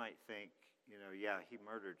 you might think, yeah, he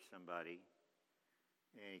murdered somebody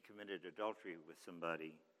and he committed adultery with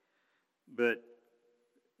somebody. But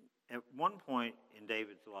at one point in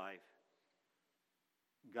David's life,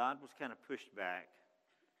 God was kind of pushed back,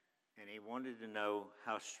 and He wanted to know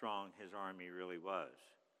how strong His army really was.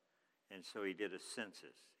 And so He did a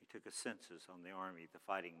census. He took a census on the army, the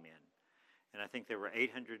fighting men. And I think there were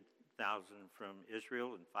 800,000 from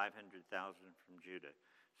Israel and 500,000 from Judah.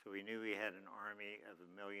 So He knew He had an army of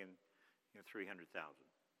 1,300,000.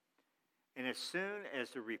 And as soon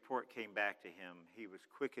as the report came back to him, he was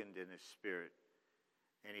quickened in his spirit.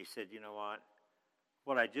 And he said, you know what?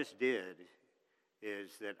 What I just did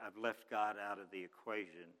is that I've left God out of the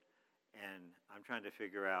equation, and I'm trying to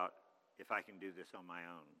figure out if I can do this on my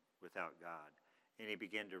own without God. And he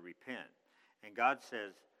began to repent. And God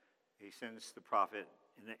says, He sends the prophet,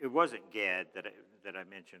 and it wasn't Gad that I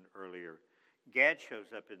mentioned earlier. Gad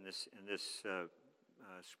shows up in this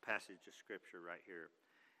passage of Scripture right here.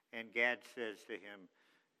 And Gad says to him,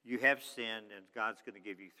 you have sinned, and God's going to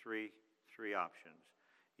give you three options.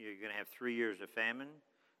 You're going to have 3 years of famine.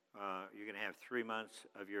 You're going to have 3 months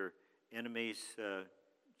of your enemies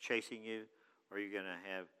chasing you, or you're going to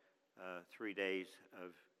have 3 days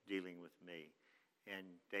of dealing with me. And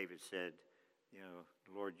David said,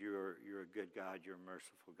 Lord, you're a good God. You're a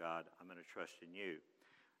merciful God. I'm going to trust in you.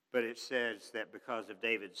 But it says that because of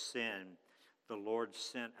David's sin, the Lord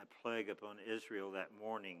sent a plague upon Israel that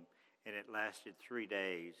morning, and it lasted 3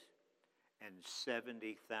 days. And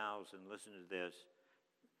 70,000, listen to this,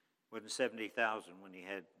 wasn't 70,000 when he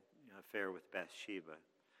had an affair with Bathsheba.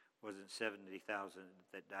 Wasn't 70,000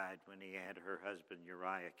 that died when he had her husband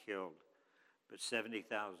Uriah killed. But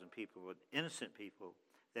 70,000 people, innocent people,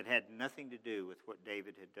 that had nothing to do with what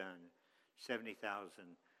David had done.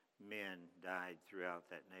 70,000 men died throughout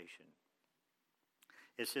that nation.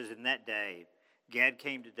 It says, in that day, Gad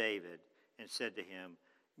came to David and said to him,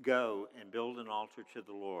 go and build an altar to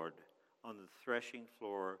the Lord on the threshing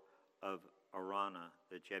floor of Araunah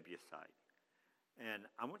the Jebusite. And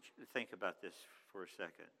I want you to think about this for a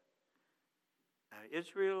second.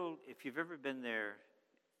 Israel, if you've ever been there,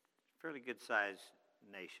 fairly good-sized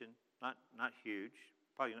nation, not huge,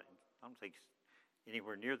 probably not, I don't think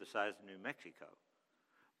anywhere near the size of New Mexico.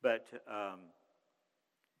 But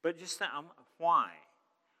just why?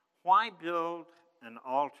 Why build an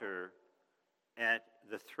altar at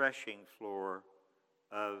the threshing floor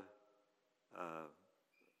of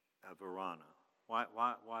Araunah?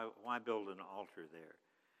 Why build an altar there?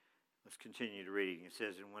 Let's continue to reading. It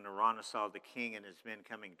says, and when Araunah saw the king and his men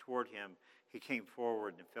coming toward him, he came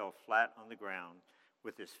forward and fell flat on the ground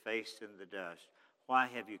with his face in the dust. Why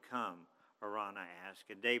have you come? Araunah asked.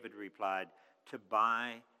 And David replied, to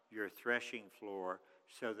buy your threshing floor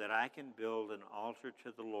so that I can build an altar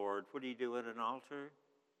to the Lord. What do you do at an altar?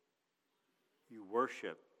 You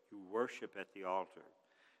worship. You worship at the altar.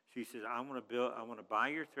 So he says, I want to buy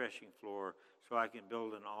your threshing floor so I can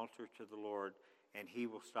build an altar to the Lord, and he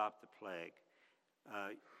will stop the plague.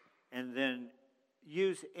 And then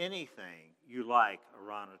use anything you like,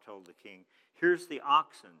 Araunah told the king. Here's the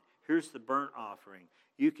oxen. Here's the burnt offering.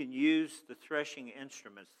 You can use the threshing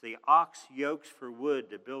instruments, the ox yokes for wood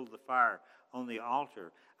to build the fire on the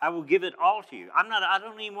altar. I will give it all to you. I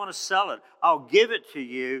don't even want to sell it. I'll give it to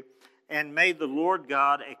you, and may the Lord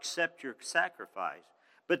God accept your sacrifice.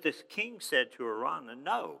 But the king said to Araunah,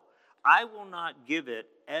 no, I will not give it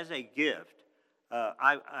as a gift.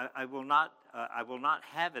 I will not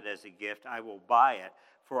have it as a gift. I will buy it,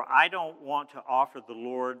 for I don't want to offer the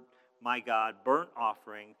Lord my God burnt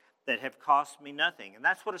offering that have cost me nothing. And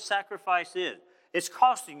that's what a sacrifice is. It's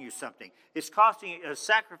costing you something. It's costing you. A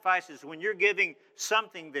sacrifice is when you're giving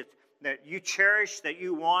something that you cherish, that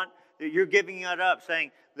you want, that you're giving it up,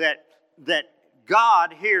 saying that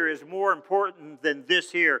God here is more important than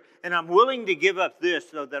this here, and I'm willing to give up this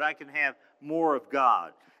so that I can have more of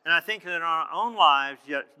God. And I think that in our own lives,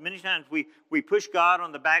 many times we push God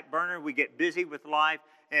on the back burner, we get busy with life,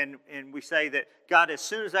 and we say that, God, as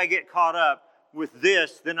soon as I get caught up with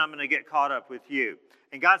this, then I'm going to get caught up with you.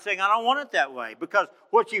 And God's saying, I don't want it that way, because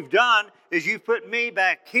what you've done is you've put me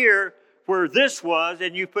back here where this was,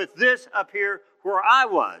 and you put this up here where I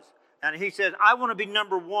was. And he says, I want to be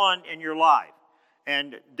number one in your life.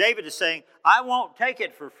 And David is saying, I won't take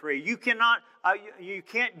it for free. You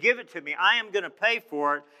can't give it to me. I am going to pay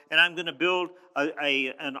for it, and I'm going to build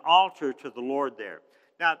an altar to the Lord there.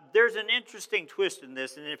 Now, there's an interesting twist in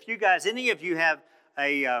this, and if you guys, any of you have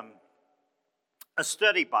a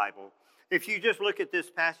study Bible, if you just look at this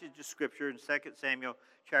passage of Scripture in 2 Samuel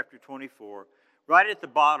chapter 24, right at the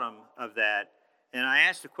bottom of that, and I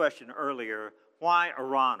asked the question earlier, why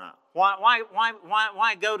Araunah?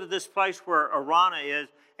 Why go to this place where Araunah is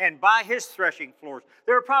and buy his threshing floors?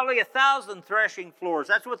 There were probably 1,000 threshing floors.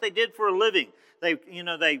 That's what they did for a living. They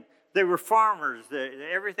were farmers.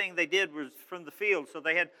 Everything they did was from the field. So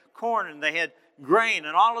they had corn and they had grain,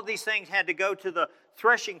 and all of these things had to go to the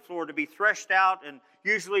threshing floor to be threshed out. And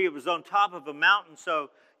usually it was on top of a mountain, so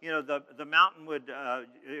the mountain would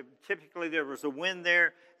typically there was a wind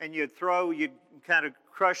there, and you'd kind of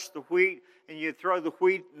crush the wheat, and you'd throw the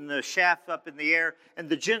wheat and the chaff up in the air, and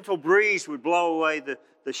the gentle breeze would blow away the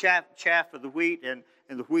chaff of the wheat, and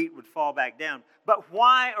the wheat would fall back down. But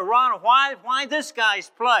why Araunah? Why this guy's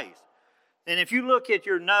place? And if you look at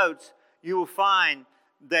your notes, you will find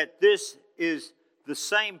that this is the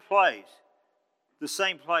same place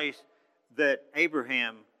that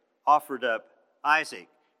Abraham offered up Isaac,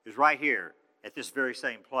 is right here at this very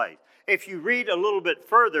same place. If you read a little bit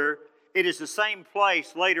further, it is the same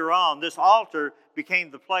place later on. This altar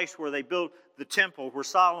became the place where they built the temple, where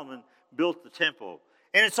Solomon built the temple.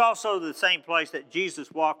 And it's also the same place that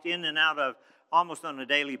Jesus walked in and out of almost on a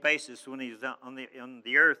daily basis when he was on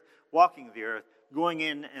the earth, walking the earth, going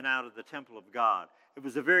in and out of the temple of God. It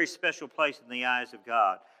was a very special place in the eyes of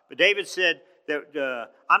God. But David said that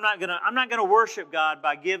I'm not going to worship God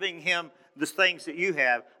by giving him the things that you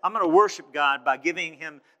have. I'm going to worship God by giving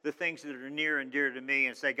him the things that are near and dear to me,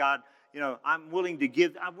 and say, God, I'm willing to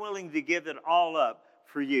give it all up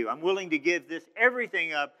for you. I'm willing to give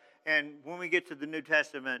everything up. And when we get to the New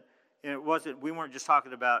Testament, we weren't just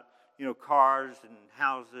talking about, cars and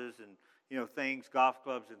houses and, things, golf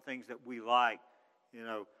clubs and things that we like.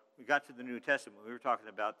 We got to the New Testament, we were talking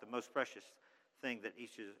about the most precious thing that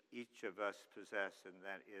each of us possess, and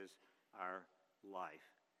that is our life.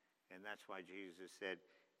 And that's why Jesus said,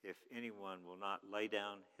 if anyone will not lay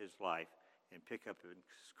down his life and pick up his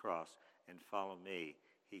cross and follow me,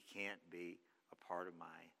 he can't be a part of my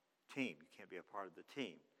team. You can't be a part of the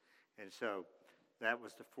team. And so that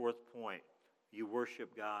was the fourth point. You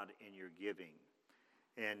worship God in your giving.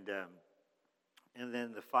 And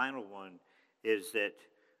then the final one is that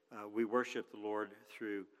we worship the Lord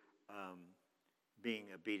through being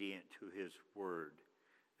obedient to his word.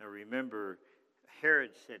 Now remember,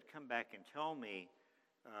 Herod said, come back and tell me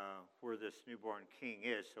where this newborn king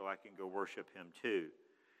is so I can go worship him too.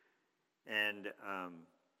 And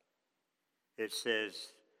it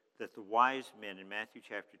says that the wise men in Matthew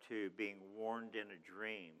chapter 2, being warned in a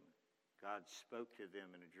dream, God spoke to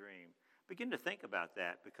them in a dream. Begin to think about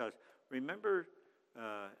that, because remember,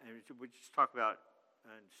 and we just talk about,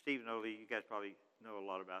 and Stephen Ole, you guys probably know a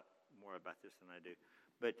lot more about this than I do,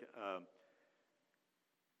 but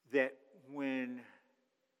that when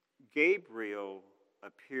Gabriel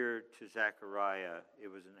appeared to Zechariah, it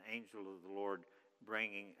was an angel of the Lord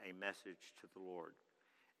bringing a message to the Lord.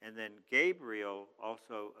 And then Gabriel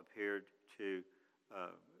also appeared to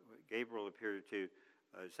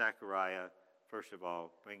Zechariah, first of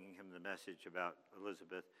all, bringing him the message about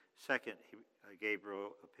Elizabeth. Second,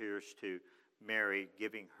 Gabriel appears to Mary,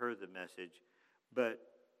 giving her the message. But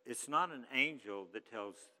it's not an angel that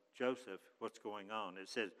tells Joseph what's going on.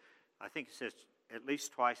 I think it says at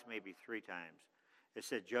least twice, maybe three times. It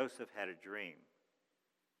said Joseph had a dream.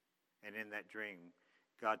 And in that dream,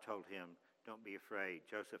 God told him, don't be afraid.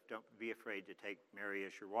 Joseph, don't be afraid to take Mary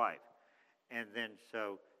as your wife. And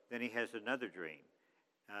then he has another dream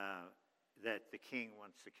that the king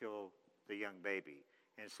wants to kill the young baby.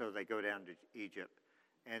 And so they go down to Egypt.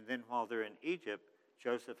 And then while they're in Egypt,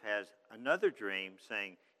 Joseph has another dream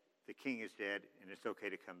saying the king is dead and it's okay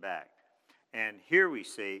to come back. And here we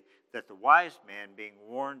see that the wise man, being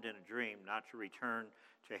warned in a dream not to return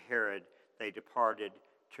to Herod, they departed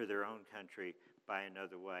to their own country by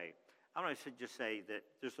another way. I want to just say that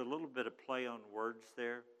there's a little bit of play on words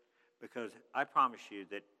there, because I promise you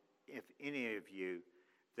that if any of you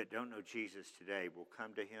that don't know Jesus today will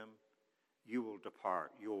come to him, you will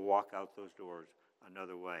depart. You will walk out those doors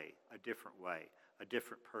another way, a different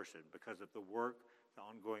person, because of the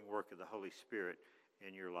ongoing work of the Holy Spirit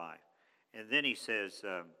in your life. And then he says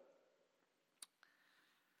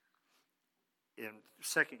in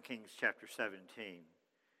 2 Kings chapter 17,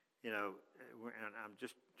 and I'm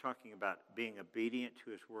just talking about being obedient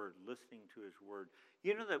to his word, listening to his word.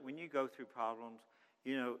 You know that when you go through problems,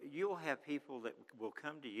 you'll have people that will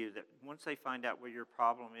come to you that once they find out what your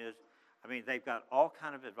problem is, they've got all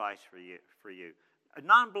kind of advice for you.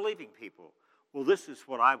 Non-believing people, well, this is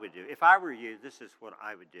what I would do. If I were you, this is what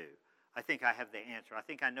I would do. I think I have the answer. I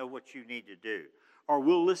think I know what you need to do. Or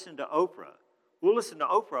we'll listen to Oprah. We'll listen to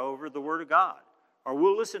Oprah over the Word of God. Or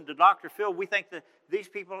we'll listen to Dr. Phil. We think that these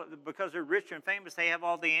people, because they're rich and famous, they have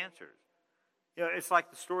all the answers. It's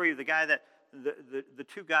like the story of the guy that, the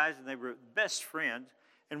two guys, and they were best friends,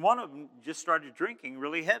 and one of them just started drinking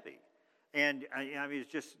really heavy. And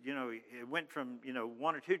it's just, it went from,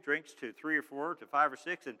 one or two drinks to 3 or 4 to 5 or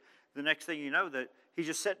 6, and the next thing you know, that he's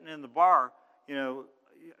just sitting in the bar,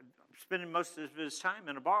 spending most of his time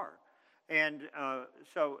in a bar. And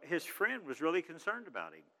so his friend was really concerned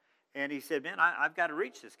about him. And he said, man, I've got to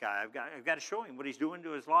reach this guy. I've got to show him what he's doing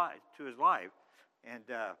to his life. And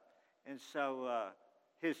so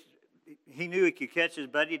he knew he could catch his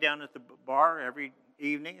buddy down at the bar every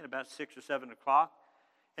evening at about 6 or 7 o'clock.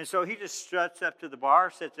 And so he just struts up to the bar,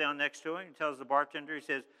 sits down next to him, and tells the bartender, he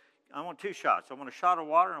says, I want 2 shots. I want a shot of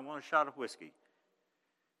water and I want a shot of whiskey.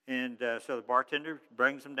 And so the bartender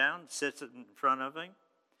brings him down, sits in front of him.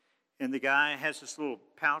 And the guy has this little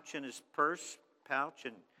pouch in his pouch,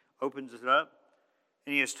 and opens it up.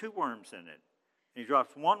 And he has 2 worms in it. And he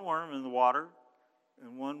drops 1 worm in the water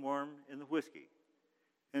and 1 worm in the whiskey.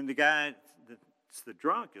 And the guy that's the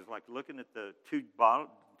drunk is like looking at the 2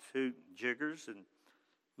 jiggers and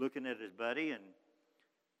looking at his buddy, and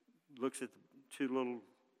looks at the 2 little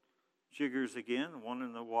jiggers again, 1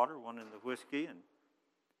 in the water, 1 in the whiskey, and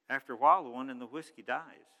after a while, the one in the whiskey dies.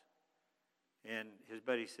 And his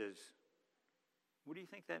buddy says, what do you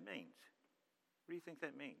think that means? What do you think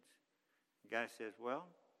that means? The guy says, well,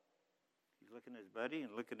 He's looking at his buddy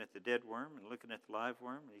and looking at the dead worm and looking at the live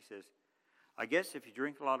worm. And he says, I guess if you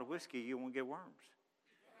drink a lot of whiskey, you won't get worms.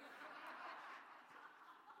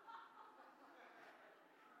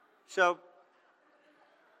 So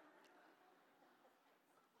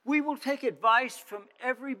we will take advice from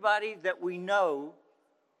everybody that we know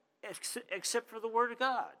except for the Word of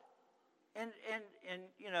God. And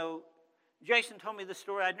you know, Jason told me this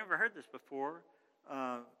story. I'd never heard this before.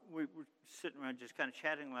 We were sitting around just kind of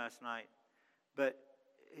chatting last night. But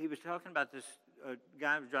he was talking about this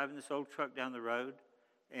guy who was driving this old truck down the road.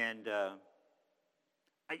 And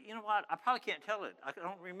you know what? I probably can't tell it. I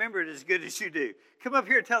don't remember it as good as you do. Come up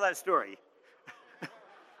here and tell that story.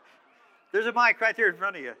 There's a mic right there in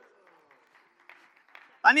front of you.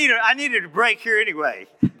 I needed a break here anyway.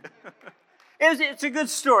 It's a good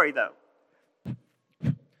story, though.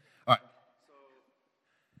 All right.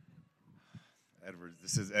 Edward,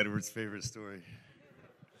 this is Edward's favorite story.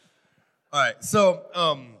 All right, so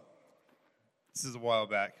this is a while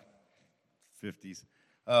back, 50s.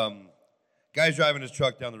 Guy's driving his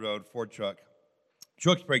truck down the road, Ford truck.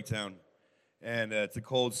 Truck's breakdown, and it's a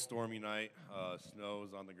cold, stormy night.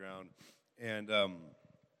 Snow's on the ground. And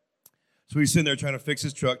so he's sitting there trying to fix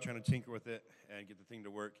his truck, trying to tinker with it and get the thing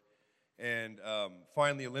to work. And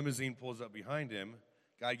finally, a limousine pulls up behind him.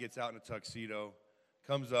 Guy gets out in a tuxedo,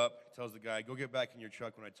 comes up, tells the guy, go get back in your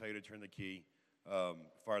truck when I tell you to turn the key,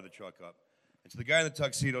 fire the truck up. And so the guy in the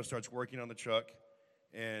tuxedo starts working on the truck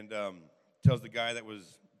and tells the guy that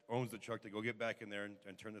owns the truck to go get back in there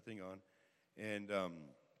and turn the thing on. And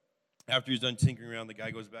after he's done tinkering around, the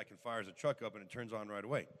guy goes back and fires the truck up, and it turns on right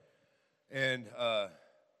away. And the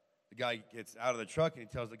guy gets out of the truck, and he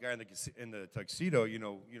tells the guy in the tuxedo, you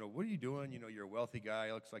know, what are you doing? You know, you're a wealthy guy.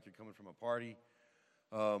 It looks like you're coming from a party.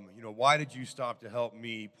 Why did you stop to help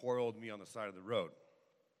me, poor old me on the side of the road?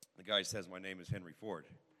 The guy says, my name is Henry Ford.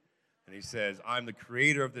 And he says, I'm the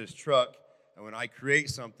creator of this truck, and when I create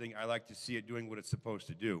something, I like to see it doing what it's supposed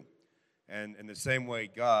to do. And in the same way,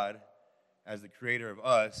 God, as the creator of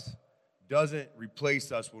us, doesn't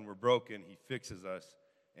replace us when we're broken. He fixes us,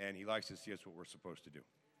 and he likes to see us what we're supposed to do.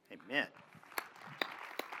 Amen.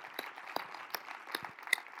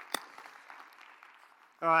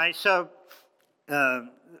 All right, so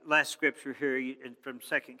last scripture here from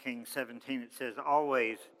 2 Kings 17, it says,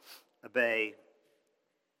 always obey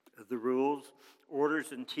the rules,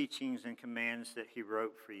 orders, and teachings and commands that he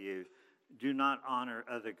wrote for you. Do not honor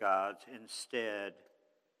other gods. Instead,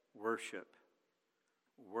 worship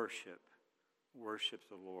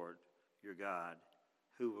the Lord your God,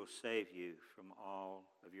 who will save you from all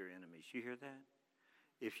of your enemies. You hear that?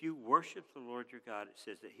 If you worship the Lord your God, it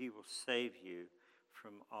says that he will save you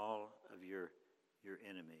from all of your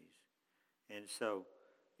enemies. And so,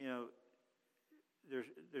 you know,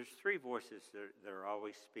 there's three voices that are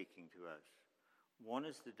always speaking to us. One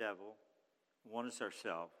is the devil, one is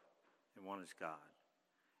ourselves, and one is God.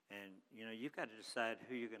 And you know, you've got to decide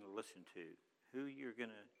who you're going to listen to, who you're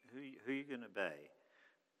going to obey,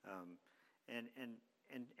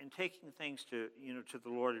 and taking things to the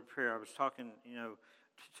Lord in prayer. I was talking,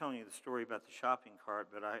 telling you the story about the shopping cart,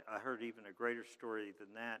 but I heard even a greater story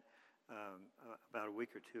than that about a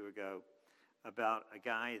week or two ago about a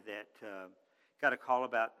guy that got a call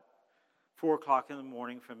about 4 o'clock in the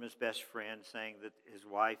morning from his best friend saying that his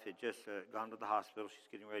wife had just gone to the hospital. She's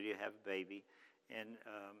getting ready to have a baby, and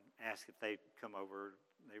asked if they'd come over.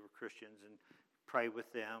 They were Christians, and pray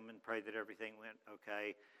with them and pray that everything went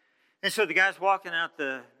okay. And so the guy's walking out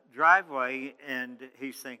the driveway, and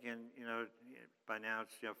he's thinking, by now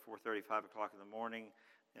it's 4:30, 5 o'clock in the morning.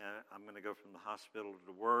 I'm going to go from the hospital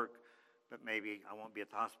to work, but maybe I won't be at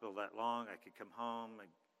the hospital that long. I could come home and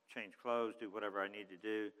change clothes, do whatever I need to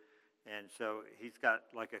do. And so he's got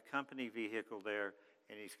like a company vehicle there,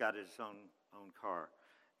 and he's got his own car.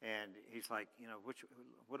 And he's like,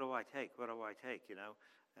 what do I take? What do I take?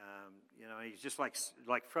 He's just like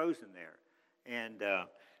frozen there. And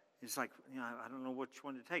he's like, I don't know which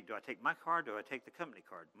one to take. Do I take my car? Do I take the company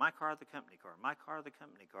car? My car, the company car. My car, the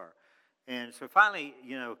company car. And so finally,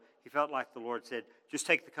 he felt like the Lord said, just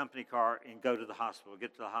take the company car and go to the hospital.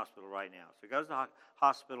 Get to the hospital right now. So he goes to the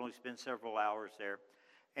hospital. He spends several hours there.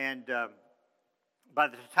 And by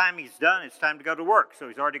the time he's done, it's time to go to work. So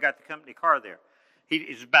he's already got the company car there.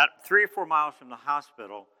 He's about 3 or 4 miles from the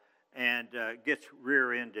hospital and gets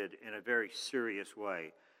rear-ended in a very serious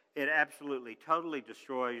way. It absolutely, totally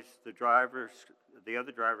destroys the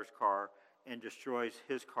other driver's car, and destroys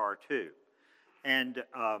his car too. And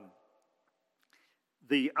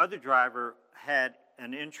the other driver had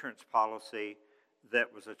an insurance policy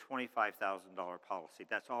that was a $25,000 policy.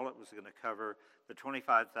 That's all it was going to cover. The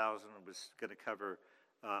 $25,000 was going to cover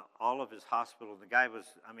all of his hospital. The guy was,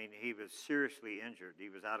 he was seriously injured. He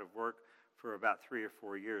was out of work for about 3 or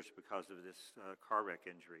 4 years because of this car wreck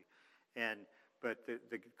injury. But the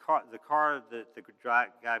car that the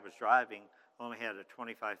guy was driving only had a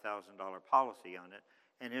 $25,000 policy on it,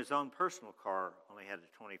 and his own personal car only had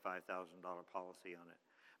a $25,000 policy on it.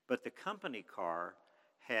 But the company car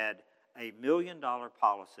had a $1 million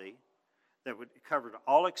policy that would covered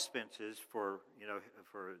all expenses for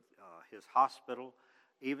his hospital,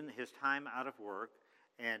 even his time out of work,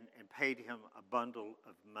 and paid him a bundle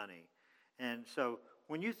of money. And so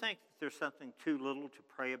when you think that there's something too little to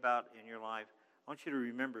pray about in your life, I want you to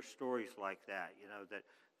remember stories like that, that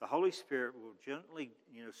the Holy Spirit will gently,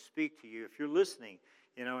 speak to you. If you're listening,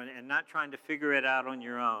 and not trying to figure it out on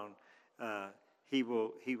your own, He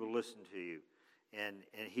will listen to you, and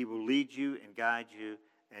He will lead you and guide you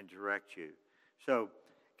and direct you. So,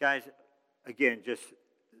 guys, again, just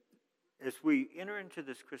as we enter into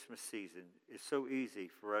this Christmas season, it's so easy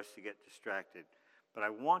for us to get distracted. But I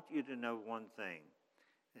want you to know one thing,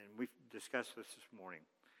 and we've discussed this morning,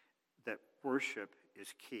 that worship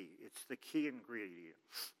is key. It's the key ingredient.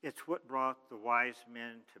 It's what brought the wise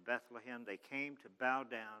men to Bethlehem. They came to bow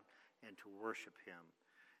down and to worship Him.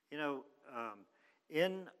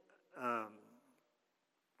 In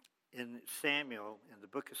Samuel, in the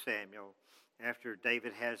book of Samuel, after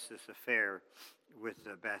David has this affair with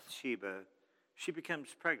Bathsheba, she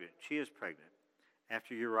becomes pregnant. She is pregnant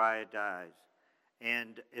after Uriah dies.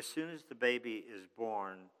 And as soon as the baby is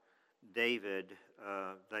born, David,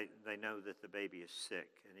 they know that the baby is sick,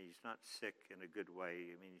 and he's not sick in a good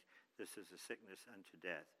way. This is a sickness unto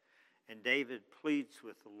death. And David pleads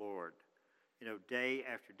with the Lord, day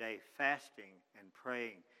after day, fasting and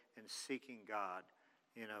praying and seeking God.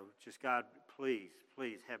 Just God, please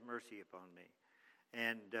have mercy upon me.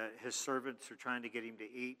 And his servants are trying to get him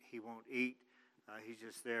to eat. He won't eat. He's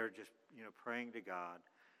just there, praying to God.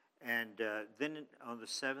 And then on the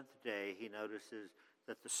seventh day, he notices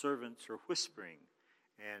that the servants are whispering,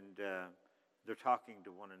 and they're talking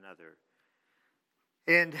to one another.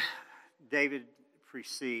 And David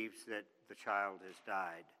perceives that the child has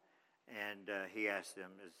died, and he asks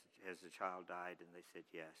them, has the child died? And they said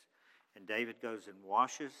yes. And David goes and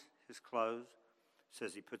washes his clothes,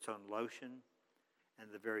 says he puts on lotion,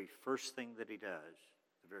 and the very first thing that he does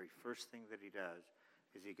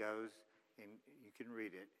is he goes, and you can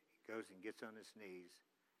read it, he goes and gets on his knees,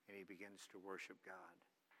 and he begins to worship God.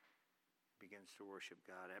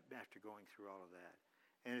 After going through all of that.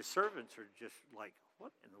 And his servants are just like,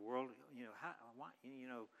 what in the world?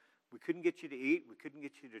 We couldn't get you to eat. We couldn't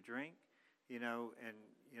get you to drink. And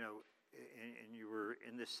you were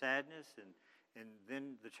in this sadness, and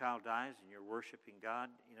then the child dies, and you're worshiping God.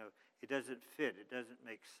 It doesn't fit. It doesn't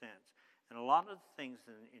make sense. And a lot of the things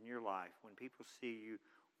in your life, when people see you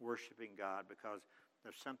worshiping God because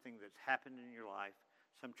there's something that's happened in your life,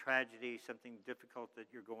 some tragedy, something difficult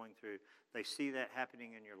that you're going through, they see that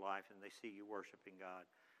happening in your life, and they see you worshiping God.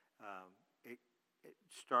 They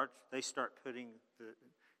start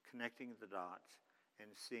connecting the dots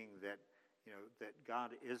and seeing that, that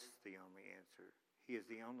God is the only answer. He is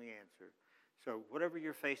the only answer. So whatever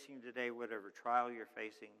you're facing today, whatever trial you're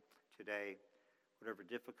facing today, whatever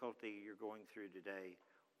difficulty you're going through today,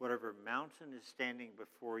 whatever mountain is standing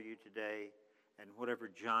before you today, and whatever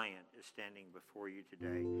giant is standing before you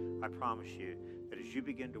today, I promise you that as you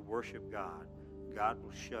begin to worship God, God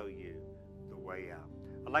will show you the way out.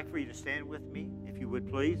 I'd like for you to stand with me, if you would,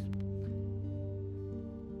 please.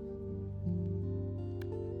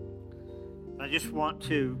 I just want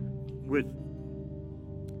to, with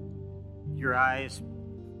your eyes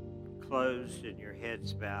closed and your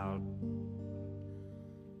heads bowed,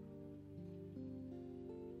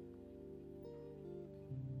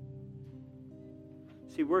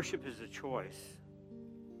 see, worship is a choice.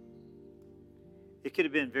 It could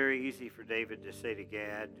have been very easy for David to say to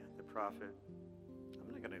Gad, the prophet,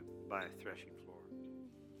 I'm not going to buy a threshing floor.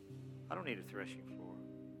 I don't need a threshing floor.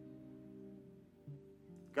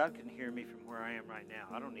 God can hear me from where I am right now.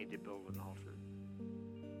 I don't need to build an altar.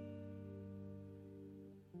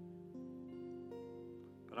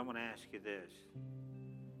 But I'm going to ask you this.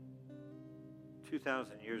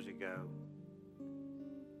 2,000 years ago,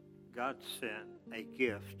 God sent a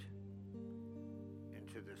gift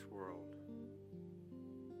into this world.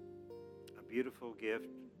 A beautiful gift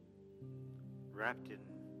wrapped in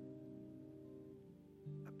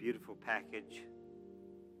a beautiful package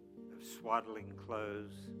of swaddling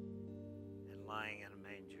clothes and lying in a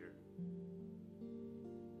manger.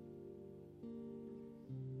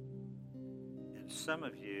 And some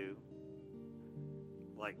of you,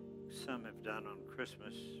 like some have done on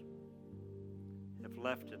Christmas, have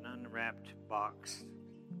left an unwrapped box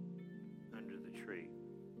under the tree.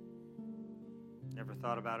 Never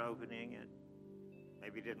thought about opening it.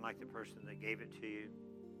 Maybe you didn't like the person that gave it to you.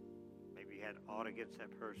 Maybe you had aught against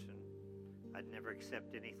that person. I'd never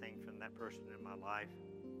accept anything from that person in my life.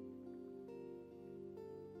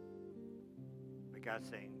 But God's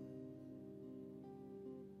saying,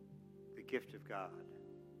 the gift of God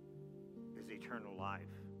is eternal life.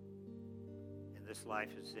 And this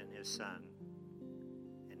life is in His Son.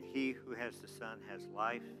 And he who has the Son has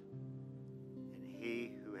life. And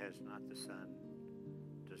he who has not the Son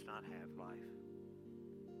does not have life.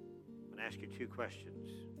 I'm going to ask you two questions.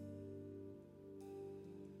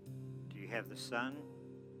 Do you have the Son?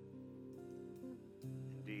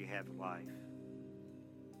 And do you have life?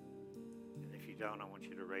 And if you don't, I want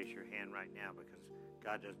you to raise your hand right now, because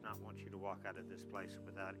God does not want you to walk out of this place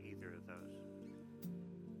without either of those.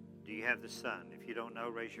 Do you have the Son? If you don't know,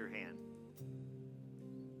 raise your hand.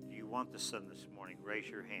 Do you want the Son this morning? Raise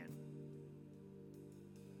your hand.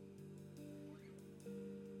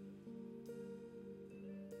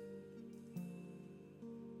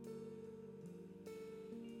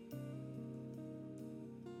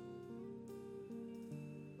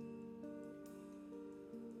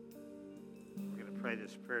 We're going to pray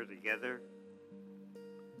this prayer together.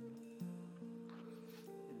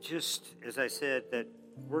 And just as I said, that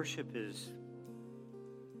worship it's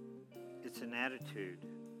an attitude.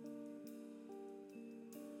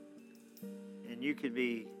 And you can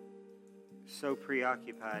be so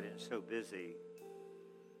preoccupied and so busy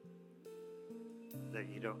that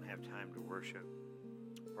you don't have time to worship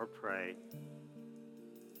or pray.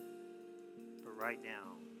 But right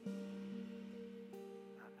now,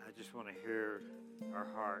 I just want to hear our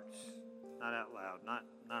hearts, not out loud, not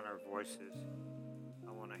our voices.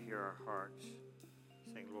 I want to hear our hearts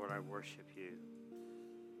saying, Lord, I worship you.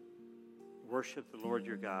 Worship the Lord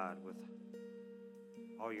your God with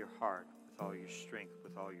all your heart, with all your strength,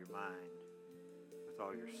 with all your mind, with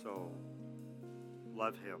all your soul.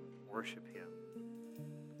 Love Him. Worship Him.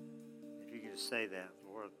 If you can just say that,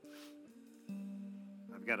 Lord,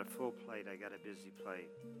 I've got a full plate. I got a busy plate.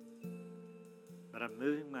 But I'm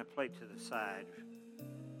moving my plate to the side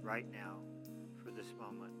right now for this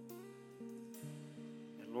moment.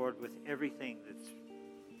 And Lord, with everything that's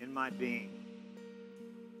in my being,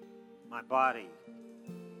 my body,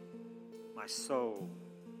 my soul,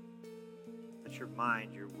 that's your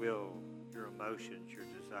mind, your will, your emotions, your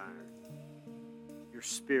desire, your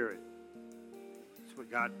spirit. It's what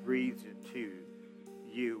God breathed into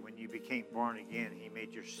you when you became born again. He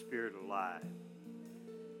made your spirit alive.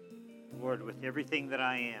 Lord, with everything that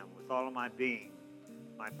I am, with all of my being,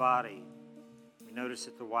 my body, we notice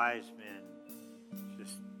that the wise men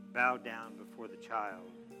just bowed down before the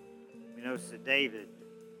child. We notice that David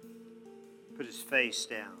put his face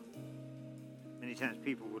down. Many times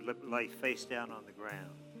people would lay face down on the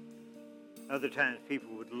ground. Other times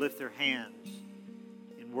people would lift their hands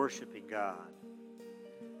in worshiping God.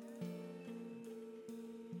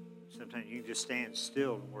 Sometimes you can just stand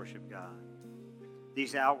still and worship God.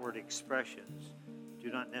 These outward expressions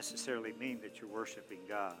do not necessarily mean that you're worshiping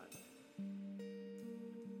God.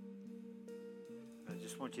 I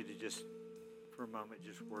just want you to just, for a moment,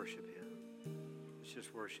 just worship Him. Let's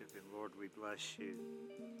just worship Him. Lord, we bless you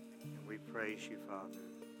and we praise you, Father.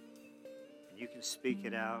 And you can speak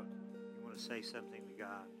it out. You want to say something to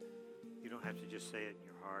God. You don't have to just say it in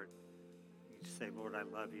your heart. You can say, Lord, I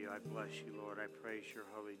love you. I bless you, Lord. I praise your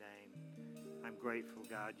holy name. I'm grateful,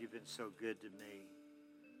 God. You've been so good to me.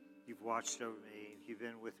 You've watched over me. You've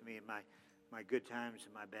been with me in my good times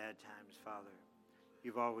and my bad times, Father.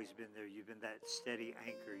 You've always been there. You've been that steady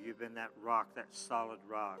anchor. You've been that rock, that solid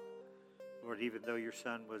rock. Lord, even though your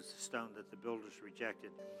son was the stone that the builders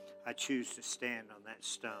rejected, I choose to stand on that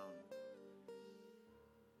stone.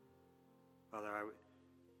 Father,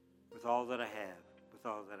 with all that I have,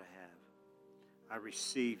 I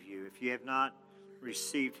receive you. If you have not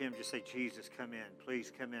received him, just say, Jesus, come in.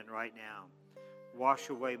 Please come in right now. Wash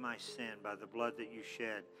away my sin by the blood that you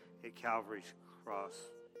shed at Calvary's cross.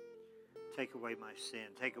 Take away my sin.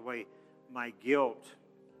 Take away my guilt.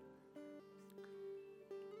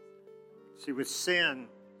 See, with sin's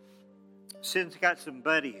got some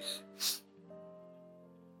buddies.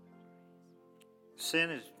 Sin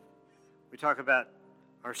is, we talk about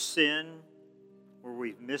our sin, where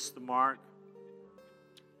we've missed the mark,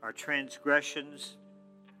 our transgressions,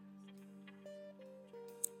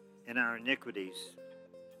 and our iniquities.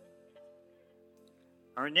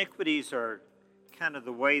 Our iniquities are kind of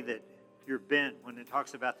the way that you're bent when it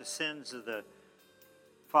talks about the sins of the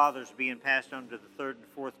fathers being passed on to the third and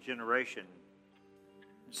fourth generation.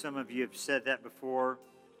 Some of you have said that before.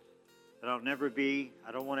 That I don't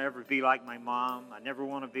want to ever be like my mom. I never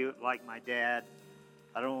want to be like my dad.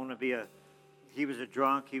 I don't want to be he was a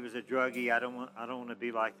drunk, he was a druggie. I don't want to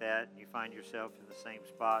be like that. And you find yourself in the same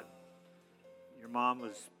spot. Your mom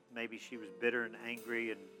maybe she was bitter and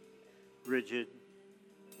angry and rigid.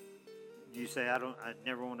 You say, I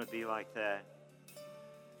never want to be like that.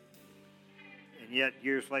 And yet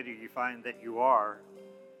years later you find that you are.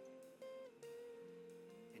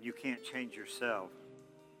 And you can't change yourself.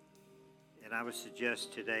 And I would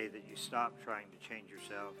suggest today that you stop trying to change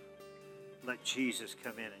yourself. Let Jesus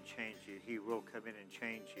come in and change you. He will come in and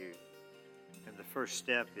change you. And the first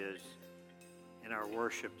step is in our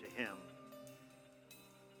worship to Him.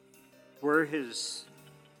 We're this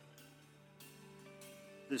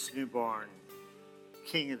newborn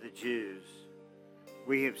King of the Jews.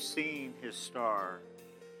 We have seen His star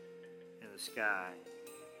in the sky,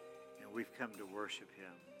 and we've come to worship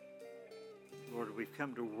Him. Lord, we've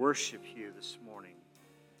come to worship You this morning.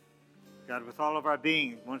 God, with all of our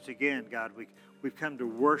being, once again, God, we've come to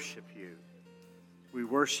worship You. We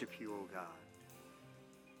worship You, oh God.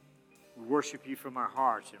 We worship You from our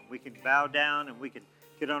hearts, and we can bow down, and we can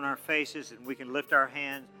get on our faces, and we can lift our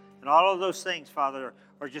hands. And all of those things, Father,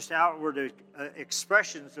 are just outward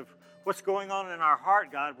expressions of what's going on in our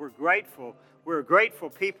heart, God. We're grateful. We're a grateful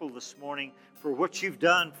people this morning for what You've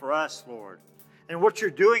done for us, Lord. And what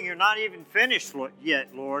You're doing, You're not even finished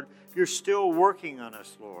yet, Lord. You're still working on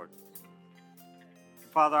us, Lord.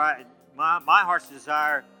 Father, my heart's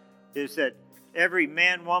desire is that every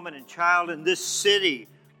man, woman, and child in this city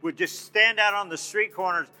would just stand out on the street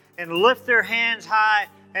corners and lift their hands high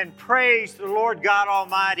and praise the Lord God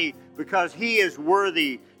Almighty, because He is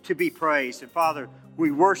worthy to be praised. And Father,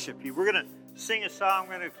 we worship You. We're going to sing a song.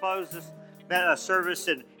 We're going to close this service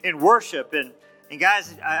in worship. And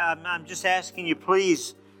guys, I'm just asking you,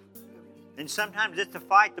 please. And sometimes it's a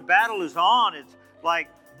fight. The battle is on. It's like,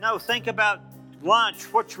 no, think about lunch.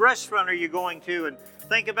 Which restaurant are you going to? And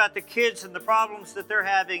think about the kids and the problems that they're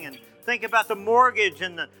having. And think about the mortgage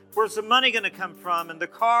and where's the money going to come from? And the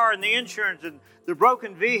car and the insurance and the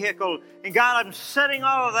broken vehicle. And God, I'm setting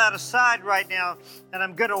all of that aside right now. And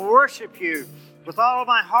I'm going to worship You with all of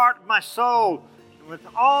my heart, my soul, and with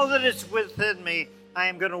all that is within me. I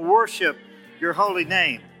am going to worship Your holy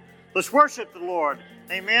name. Let's worship the Lord.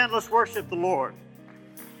 Amen. Let's worship the Lord.